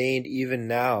abstained even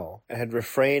now, and had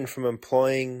refrained from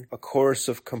employing a course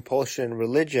of compulsion in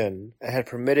religion, and had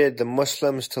permitted the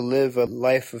Muslims to live a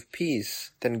life of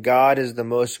peace, then God is the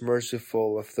most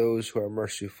merciful of those who are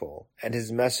merciful, and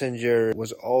his messenger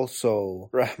was also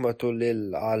Rahmatul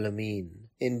lil Alameen.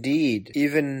 Indeed,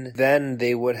 even then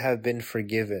they would have been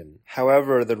forgiven.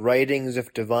 However, the writings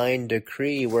of divine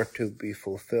decree were to be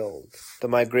fulfilled. The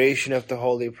migration of the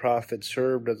Holy Prophet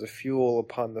served as a fuel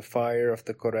upon the fire of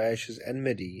the Quraysh's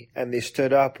enmity, and they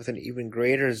stood up with an even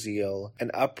greater zeal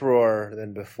and uproar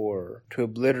than before to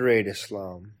obliterate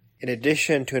Islam. In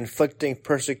addition to inflicting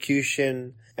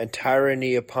persecution and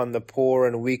tyranny upon the poor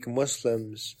and weak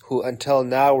Muslims who until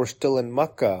now were still in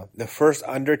Makkah, the first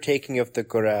undertaking of the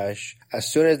Quraysh, as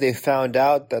soon as they found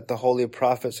out that the Holy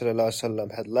Prophet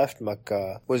ﷺ had left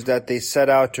Makkah, was that they set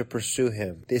out to pursue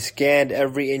him. They scanned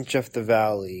every inch of the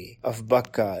valley of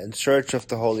Bakka in search of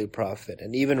the Holy Prophet,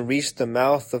 and even reached the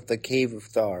mouth of the cave of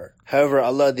Thar. However,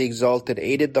 Allah the Exalted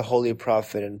aided the Holy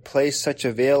Prophet and placed such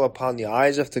a veil upon the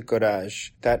eyes of the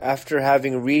Quraysh that after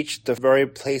having reached the very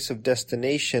place of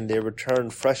destination, they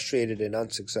returned frustrated and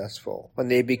unsuccessful. When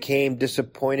they became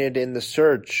disappointed in the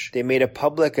search, they made a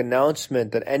public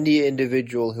announcement that any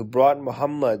individual who brought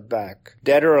Muhammad back,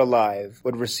 dead or alive,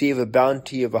 would receive a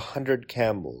bounty of 100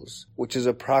 camels, which is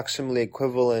approximately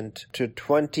equivalent to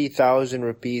 20,000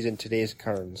 rupees in today's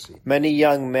currency. Many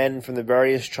young men from the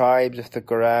various tribes of the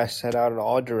Quraysh set out in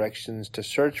all directions to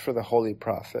search for the Holy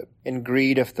Prophet, in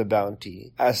greed of the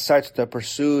bounty. As such, the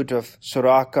pursuit of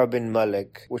Suraka bin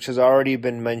Malik, which has already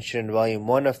been mentioned in volume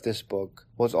 1 of this book,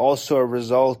 was also a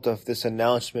result of this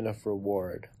announcement of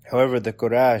reward. However, the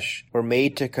Quraysh were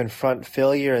made to confront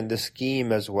failure in this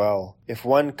scheme as well. If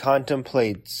one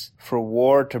contemplates for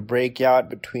war to break out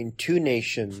between two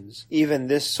nations, even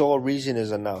this sole reason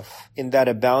is enough, in that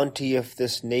a bounty of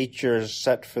this nature is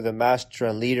set for the master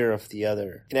and leader of the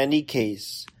other. In any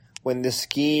case, when the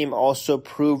scheme also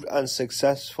proved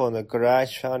unsuccessful and the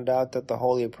Quraysh found out that the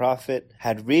Holy Prophet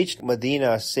had reached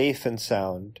Medina safe and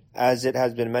sound, as it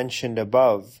has been mentioned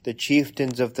above, the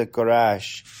chieftains of the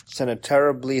Quraysh sent a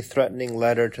terribly threatening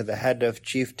letter to the head of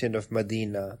chieftain of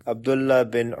Medina, Abdullah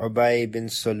bin Ubay bin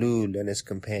Salul, and his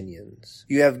companions.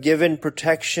 You have given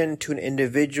protection to an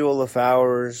individual of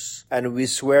ours, and we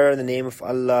swear in the name of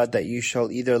Allah that you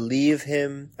shall either leave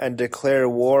him and declare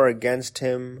war against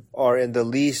him, or in the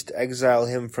least exile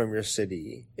him from your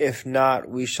city. If not,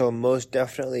 we shall most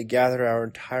definitely gather our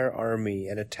entire army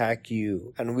and attack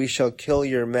you, and we shall kill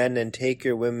your men and take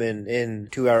your women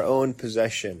into our own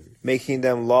possession, making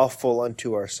them lawful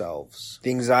unto ourselves. The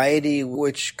anxiety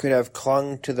which could have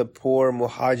clung to the poor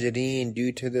Muhajirin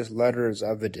due to this letter is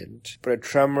evident, but a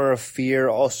tremor of fear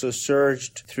also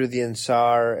surged through the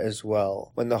Ansar as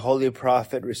well. When the Holy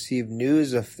Prophet received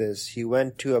news of this, he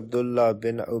went to Abdullah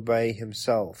bin Ubay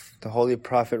himself. The Holy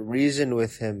Prophet reasoned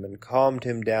with him and calmed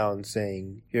him down,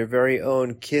 saying, "Your very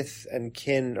own kith and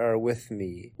kin are with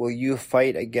me. Will you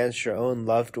fight against your own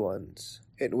loved ones?"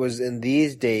 It was in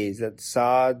these days that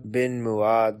Sa'd bin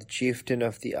Mu'adh, chieftain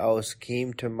of the Aus,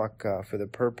 came to Makkah for the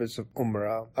purpose of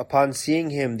Umrah. Upon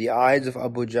seeing him, the eyes of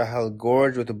Abu Jahl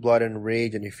gorged with blood and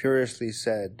rage, and he furiously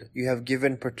said, "You have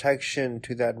given protection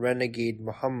to that renegade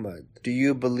Muhammad. Do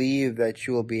you believe that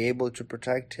you will be able to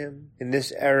protect him?" In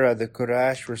this era, the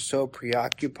Quraysh were so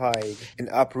preoccupied in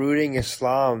uprooting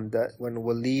Islam that when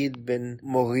Walid bin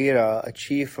Mughira, a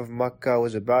chief of Makkah,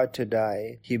 was about to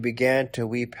die, he began to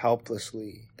weep helplessly.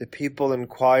 The people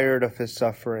inquired of his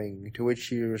suffering, to which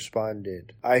he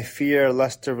responded, "I fear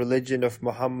lest the religion of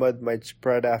Muhammad might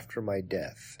spread after my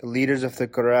death." The leaders of the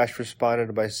Quraysh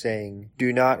responded by saying,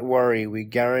 "Do not worry, we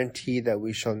guarantee that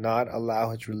we shall not allow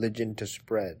his religion to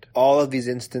spread." All of these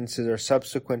instances are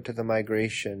subsequent to the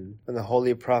migration, when the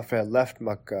Holy Prophet had left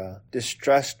Makkah,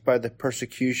 distressed by the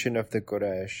persecution of the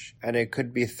Quraysh, and it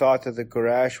could be thought that the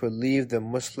Quraysh would leave the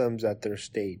Muslims at their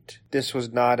state. This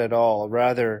was not at all.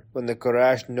 Rather, when the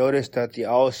Quraysh noticed that the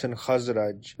Aus and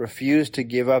Khazraj refused to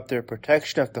give up their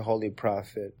protection of the Holy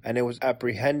Prophet, and it was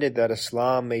apprehended that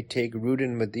Islam may take root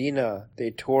in Medina,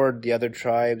 they toured the other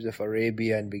tribes of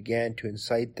Arabia and began to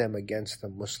incite them against the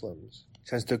Muslims.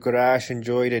 Since the Quraysh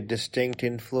enjoyed a distinct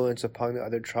influence upon the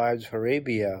other tribes of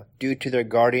Arabia, due to their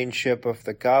guardianship of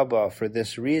the Kaaba, for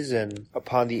this reason,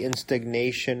 upon the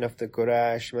instigation of the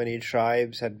Quraysh, many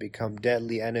tribes had become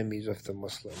deadly enemies of the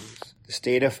Muslims. The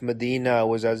state of Medina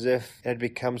was as if it had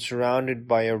become surrounded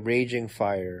by a raging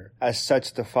fire. As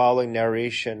such, the following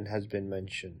narration has been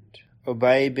mentioned.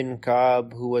 Ubay bin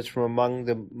Ka'b, who was from among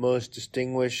the most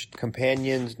distinguished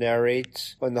companions,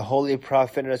 narrates, when the Holy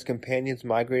Prophet and his companions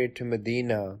migrated to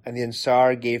Medina, and the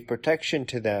Ansar gave protection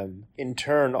to them, in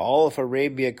turn all of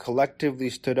Arabia collectively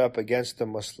stood up against the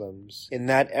Muslims. In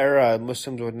that era,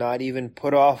 Muslims would not even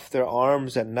put off their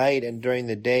arms at night, and during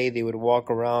the day they would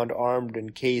walk around armed in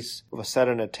case of a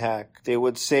sudden attack. They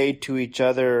would say to each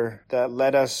other that,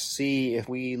 "Let us see if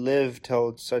we live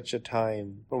till such a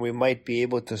time when we might be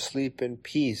able to sleep in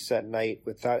peace at night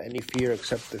without any fear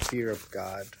except the fear of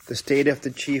God." The state of the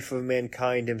chief of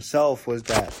mankind himself was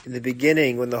that, in the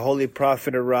beginning, when the Holy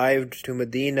Prophet arrived to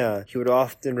Medina, he would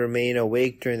often remain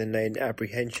awake during the night in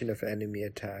apprehension of enemy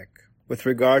attack. With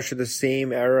regards to the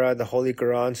same era, the Holy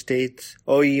Quran states,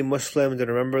 O ye Muslims,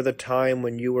 remember the time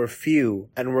when you were few,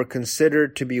 and were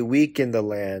considered to be weak in the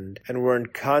land, and were in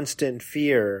constant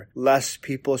fear, lest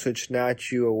people should snatch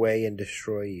you away and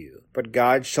destroy you. But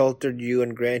God sheltered you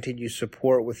and granted you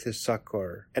support with His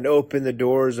succor, and opened the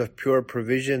doors of pure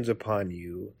provisions upon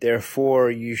you.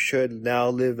 Therefore you should now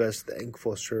live as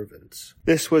thankful servants.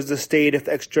 This was the state of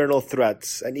external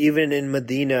threats, and even in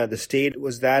Medina, the state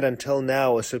was that until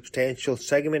now a substantial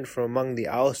segment from among the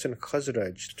Aus and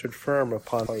Khazraj stood firm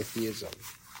upon polytheism.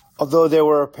 Although they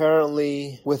were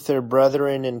apparently with their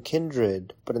brethren and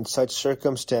kindred, but in such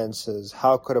circumstances,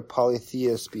 how could a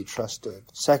polytheist be trusted?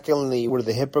 Secondly, were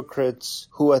the hypocrites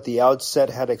who at the outset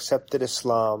had accepted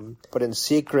Islam, but in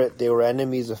secret they were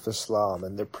enemies of Islam,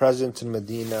 and their presence in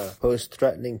Medina posed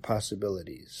threatening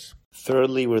possibilities.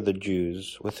 Thirdly were the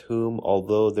Jews, with whom,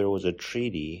 although there was a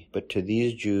treaty, but to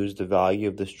these Jews the value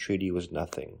of this treaty was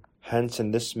nothing. Hence,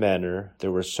 in this manner,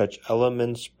 there were such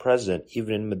elements present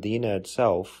even in Medina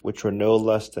itself, which were no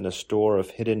less than a store of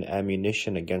hidden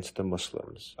ammunition against the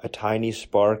Muslims. A tiny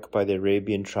spark by the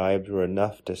Arabian tribes were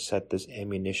enough to set this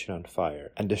ammunition on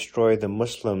fire, and destroy the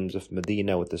Muslims of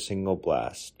Medina with a single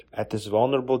blast. At this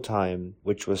vulnerable time,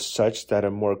 which was such that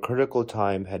a more critical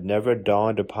time had never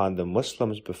dawned upon the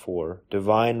Muslims before,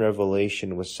 divine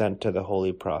revelation was sent to the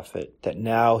Holy Prophet, that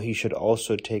now he should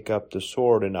also take up the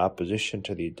sword in opposition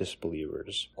to the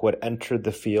disbelievers who had entered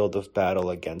the field of battle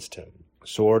against him,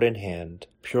 sword in hand,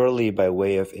 purely by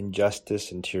way of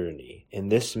injustice and tyranny. In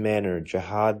this manner,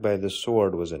 jihad by the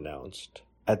sword was announced.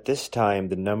 At this time,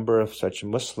 the number of such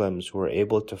Muslims who were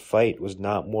able to fight was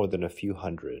not more than a few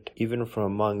hundred. Even from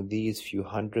among these few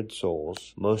hundred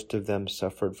souls, most of them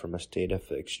suffered from a state of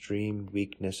extreme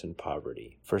weakness and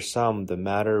poverty. For some, the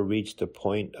matter reached a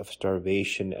point of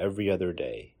starvation every other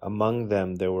day. Among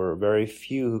them, there were very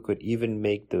few who could even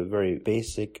make the very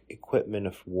basic equipment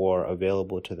of war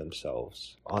available to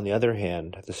themselves. On the other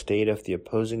hand, the state of the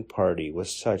opposing party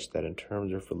was such that in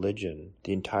terms of religion,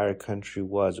 the entire country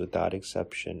was, without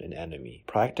exception, an enemy.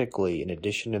 Practically, in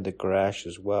addition to the Quraysh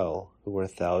as well, who were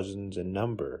thousands in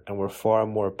number, and were far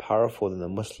more powerful than the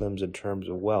Muslims in terms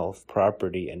of wealth,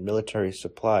 property, and military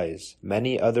supplies,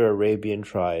 many other Arabian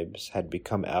tribes had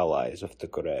become allies of the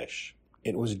Quraysh.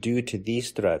 It was due to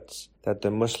these threats that the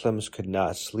Muslims could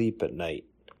not sleep at night.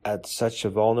 At such a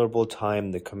vulnerable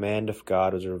time, the command of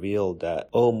God was revealed that,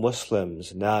 O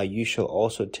Muslims, now you shall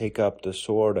also take up the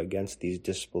sword against these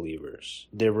disbelievers.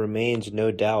 There remains no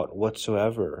doubt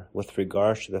whatsoever with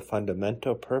regard to the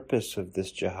fundamental purpose of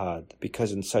this jihad,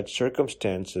 because in such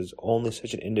circumstances, only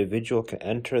such an individual can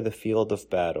enter the field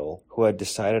of battle who had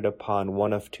decided upon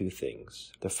one of two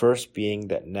things. The first being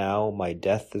that now my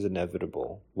death is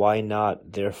inevitable. Why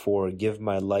not, therefore, give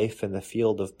my life in the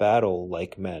field of battle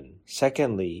like men?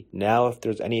 Secondly, now if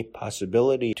there's any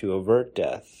possibility to avert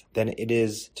death, then it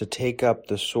is to take up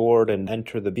the sword and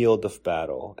enter the field of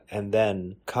battle, and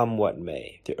then come what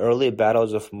may. The early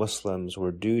battles of Muslims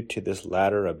were due to this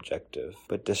latter objective,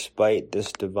 but despite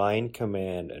this divine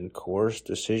command and coerced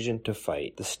decision to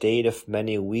fight, the state of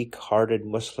many weak-hearted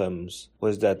Muslims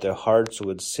was that their hearts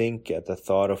would sink at the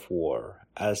thought of war.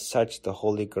 As such, the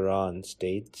Holy Quran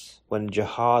states, when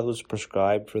jihad was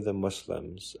prescribed for the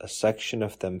Muslims, a section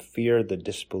of them feared the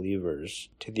disbelievers,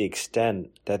 to the extent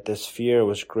that this fear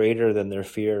was greater than their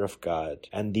fear of God.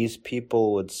 And these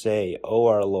people would say, O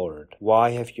our Lord,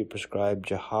 why have you prescribed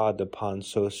jihad upon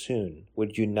so soon?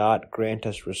 Would you not grant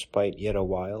us respite yet a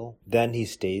while? Then he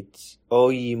states, O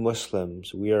ye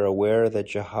Muslims, we are aware that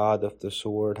jihad of the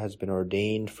sword has been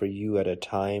ordained for you at a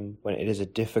time when it is a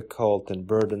difficult and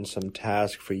burdensome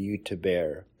task for you to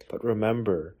bear. But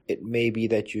remember, it may be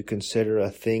that you consider a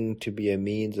thing to be a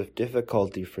means of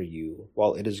difficulty for you,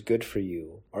 while it is good for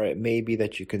you, or it may be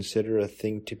that you consider a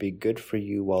thing to be good for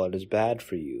you while it is bad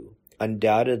for you.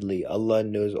 Undoubtedly, Allah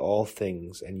knows all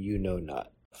things, and you know not.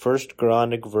 First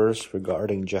Quranic verse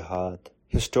regarding jihad.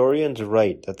 Historians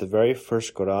write that the very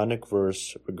first Quranic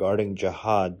verse regarding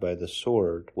jihad by the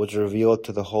sword was revealed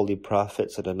to the Holy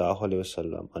Prophet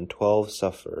ﷺ on 12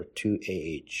 Safar 2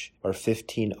 AH, or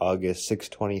 15 August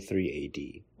 623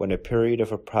 AD, when a period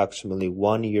of approximately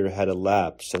 1 year had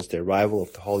elapsed since the arrival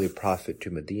of the Holy Prophet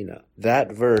to Medina.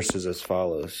 That verse is as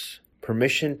follows.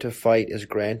 Permission to fight is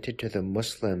granted to the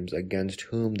Muslims against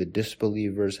whom the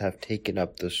disbelievers have taken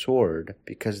up the sword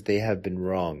because they have been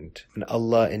wronged, and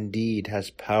Allah indeed has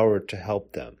power to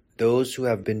help them. Those who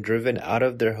have been driven out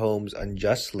of their homes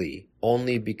unjustly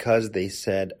only because they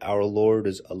said, Our Lord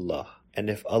is Allah. And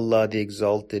if Allah the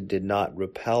Exalted did not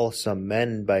repel some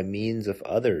men by means of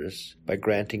others, by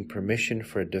granting permission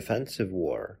for a defensive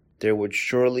war, there would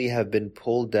surely have been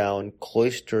pulled down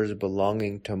cloisters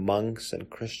belonging to monks and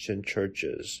Christian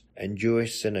churches, and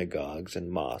Jewish synagogues and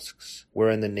mosques,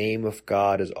 wherein the name of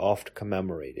God is oft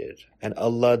commemorated, and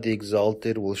Allah the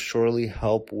Exalted will surely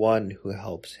help one who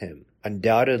helps him.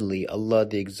 Undoubtedly, Allah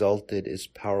the Exalted is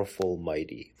powerful,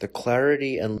 mighty. The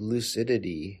clarity and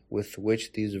lucidity with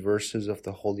which these verses of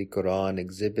the Holy Quran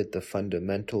exhibit the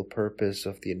fundamental purpose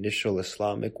of the initial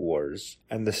Islamic wars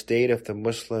and the state of the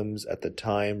Muslims at the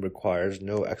time requires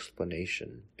no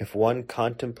explanation. If one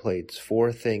contemplates,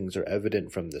 4 things are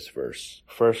evident from this verse.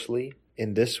 Firstly,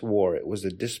 in this war it was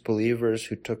the disbelievers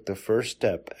who took the first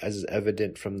step, as is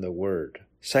evident from the word.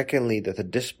 Secondly, that the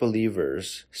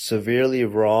disbelievers severely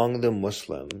wronged the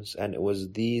Muslims, and it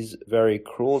was these very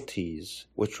cruelties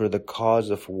which were the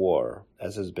cause of war,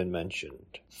 as has been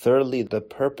mentioned. Thirdly, the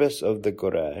purpose of the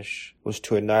Quraysh was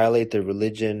to annihilate the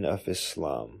religion of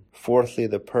Islam. Fourthly,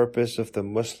 the purpose of the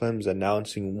Muslims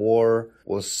announcing war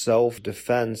was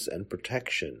self-defense and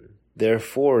protection.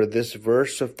 Therefore, this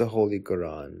verse of the Holy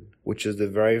Quran, which is the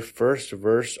very first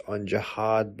verse on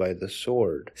jihad by the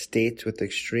sword, states with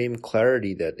extreme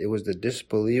clarity that it was the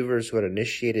disbelievers who had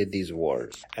initiated these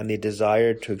wars, and they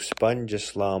desired to expunge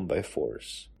Islam by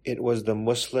force. It was the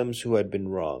Muslims who had been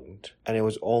wronged, and it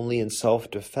was only in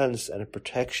self-defense and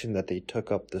protection that they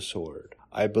took up the sword.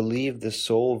 I believe this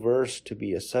sole verse to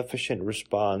be a sufficient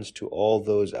response to all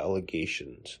those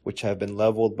allegations which have been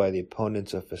leveled by the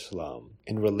opponents of Islam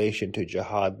in relation to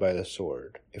jihad by the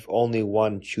sword, if only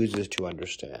one chooses to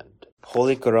understand.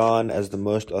 Holy Quran as the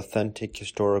most authentic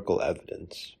historical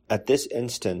evidence. At this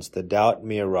instance, the doubt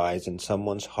may arise in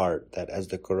someone's heart that as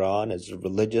the Quran is the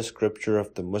religious scripture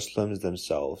of the Muslims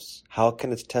themselves, how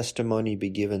can its testimony be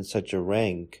given such a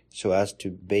rank so as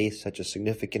to base such a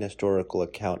significant historical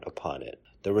account upon it?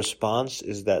 The response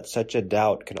is that such a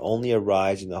doubt can only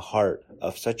arise in the heart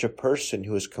of such a person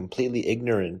who is completely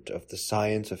ignorant of the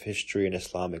science of history and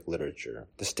Islamic literature.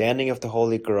 The standing of the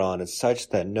Holy Quran is such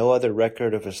that no other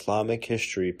record of Islamic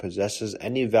history possesses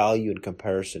any value in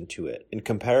comparison to it. In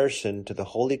comparison to the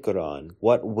Holy Quran,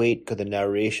 what weight could the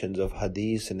narrations of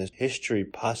hadith and history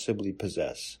possibly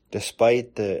possess,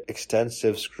 despite the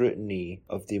extensive scrutiny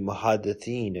of the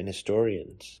muhaddithin and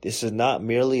historians? This is not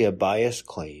merely a biased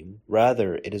claim,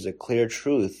 rather it is a clear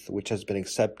truth which has been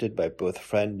accepted by both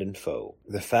friend and foe.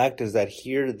 The fact is that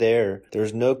there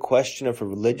is no question of a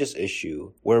religious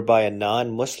issue whereby a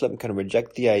non-Muslim can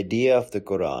reject the idea of the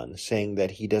Quran, saying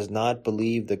that he does not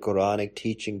believe the Quranic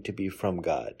teaching to be from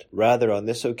God. Rather, on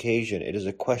this occasion, it is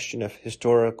a question of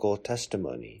historical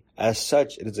testimony. As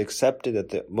such, it is accepted that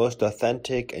the most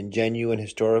authentic and genuine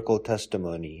historical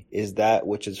testimony is that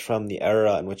which is from the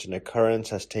era in which an occurrence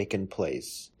has taken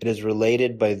place. It is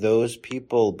related by those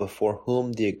people before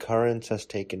whom the occurrence has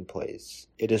taken place.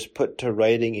 It is put to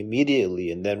writing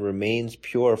immediately and then remains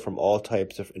pure from all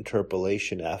types of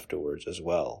interpolation afterwards as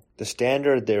well. The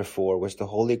standard, therefore, which the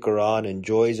Holy Quran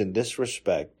enjoys in this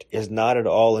respect is not at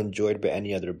all enjoyed by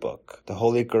any other book. The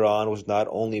Holy Quran was not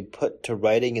only put to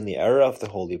writing in the era of the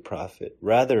Holy Prophet,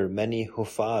 rather many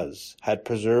Hufaz had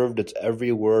preserved its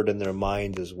every word in their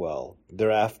minds as well.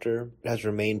 Thereafter, it has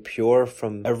remained pure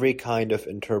from every kind of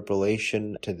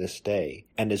interpolation to this day,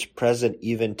 and is present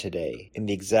even today, in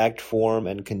the exact form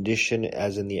and condition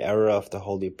as in the era of the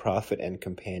Holy Prophet and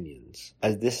companions.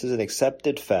 As this is an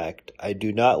accepted fact, I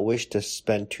do not wish to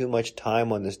spend too much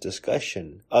time on this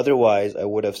discussion, otherwise I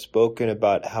would have spoken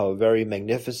about how very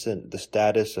magnificent the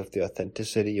status of the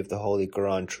authenticity of the Holy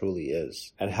Quran truly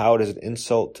is, and how it is an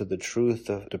insult to the truth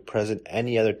to present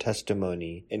any other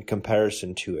testimony in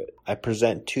comparison to it. I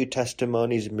present 2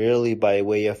 testimonies merely by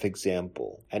way of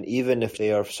example, and even if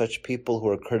they are of such people who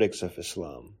are critics of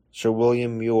Islam. Sir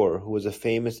William Muir, who was a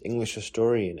famous English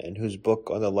historian and whose book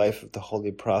on the life of the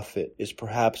Holy Prophet is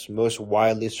perhaps most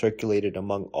widely circulated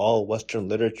among all Western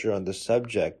literature on the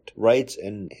subject, writes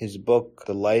in his book,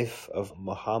 The Life of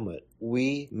Muhammad,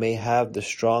 "We may have the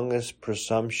strongest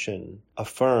presumption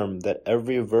affirm that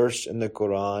every verse in the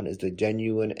Quran is the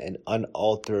genuine and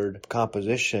unaltered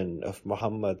composition of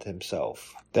Muhammad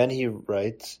himself." Then he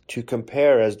writes, "To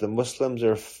compare, as the Muslims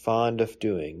are fond of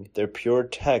doing, their pure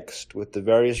text with the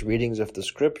various readings of the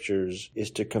scriptures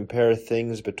is to compare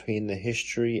things between the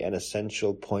history and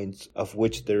essential points of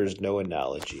which there is no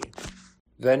analogy."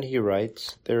 Then he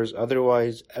writes, "There is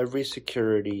otherwise every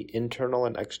security, internal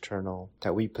and external,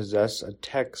 that we possess a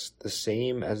text the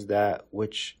same as that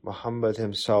which Muhammad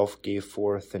himself gave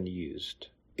forth and used.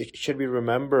 It should be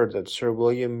remembered that Sir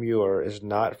William Muir is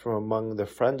not from among the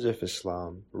friends of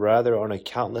Islam. Rather, on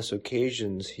countless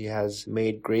occasions, he has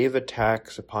made grave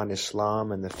attacks upon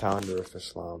Islam and the founder of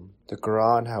Islam. The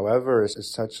Quran, however, is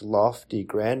such lofty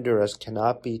grandeur as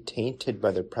cannot be tainted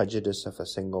by the prejudice of a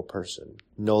single person.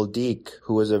 Noldyk,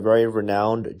 who was a very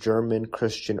renowned German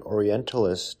Christian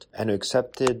Orientalist and who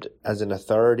accepted as an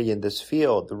authority in this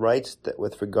field, writes that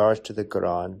with regards to the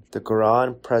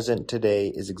Quran present today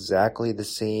is exactly the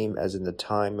same as in the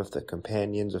time of the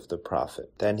companions of the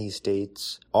Prophet. Then he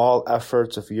states, all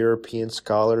efforts of European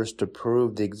scholars to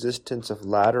prove the existence of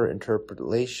latter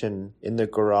interpolation in the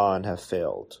Quran have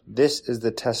failed. This is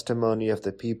the testimony of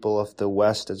the people of the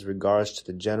West as regards to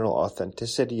the general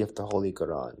authenticity of the Holy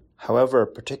Quran. However,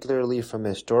 particularly from a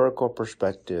historical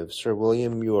perspective, Sir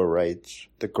William Muir writes,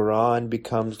 the Quran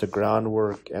becomes the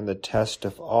groundwork and the test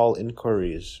of all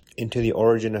inquiries into the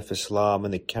origin of Islam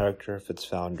and the character of its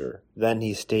founder. Then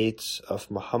he states, of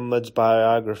Muhammad's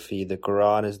biography, the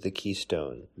Quran is the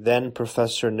keystone. Then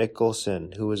Professor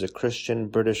Nicholson, who is a Christian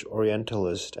British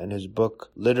Orientalist and whose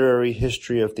book, Literary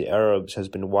History of the Arabs, has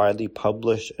been widely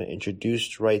published and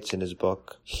introduced, writes in his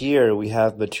book, here we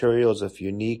have materials of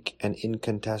unique and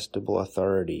incontestable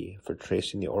authority for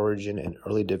tracing the origin and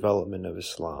early development of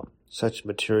Islam. Such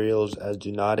materials as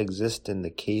do not exist in the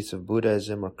case of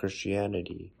Buddhism or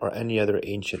Christianity or any other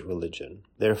ancient religion.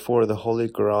 Therefore, the Holy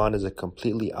Quran is a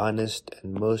completely honest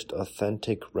and most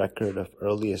authentic record of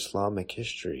early Islamic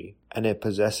history, and it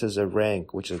possesses a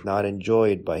rank which is not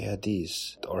enjoyed by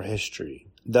hadith or history.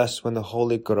 Thus, when the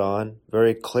Holy Quran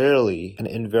very clearly and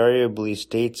invariably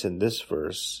states in this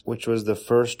verse, which was the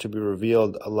first to be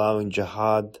revealed allowing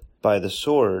jihad by the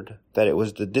sword, that it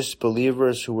was the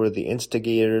disbelievers who were the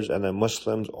instigators and the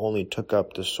Muslims only took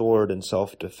up the sword in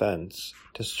self-defense,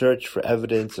 to search for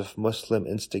evidence of Muslim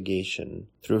instigation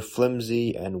through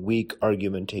flimsy and weak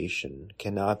argumentation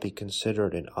cannot be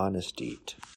considered an honest deed.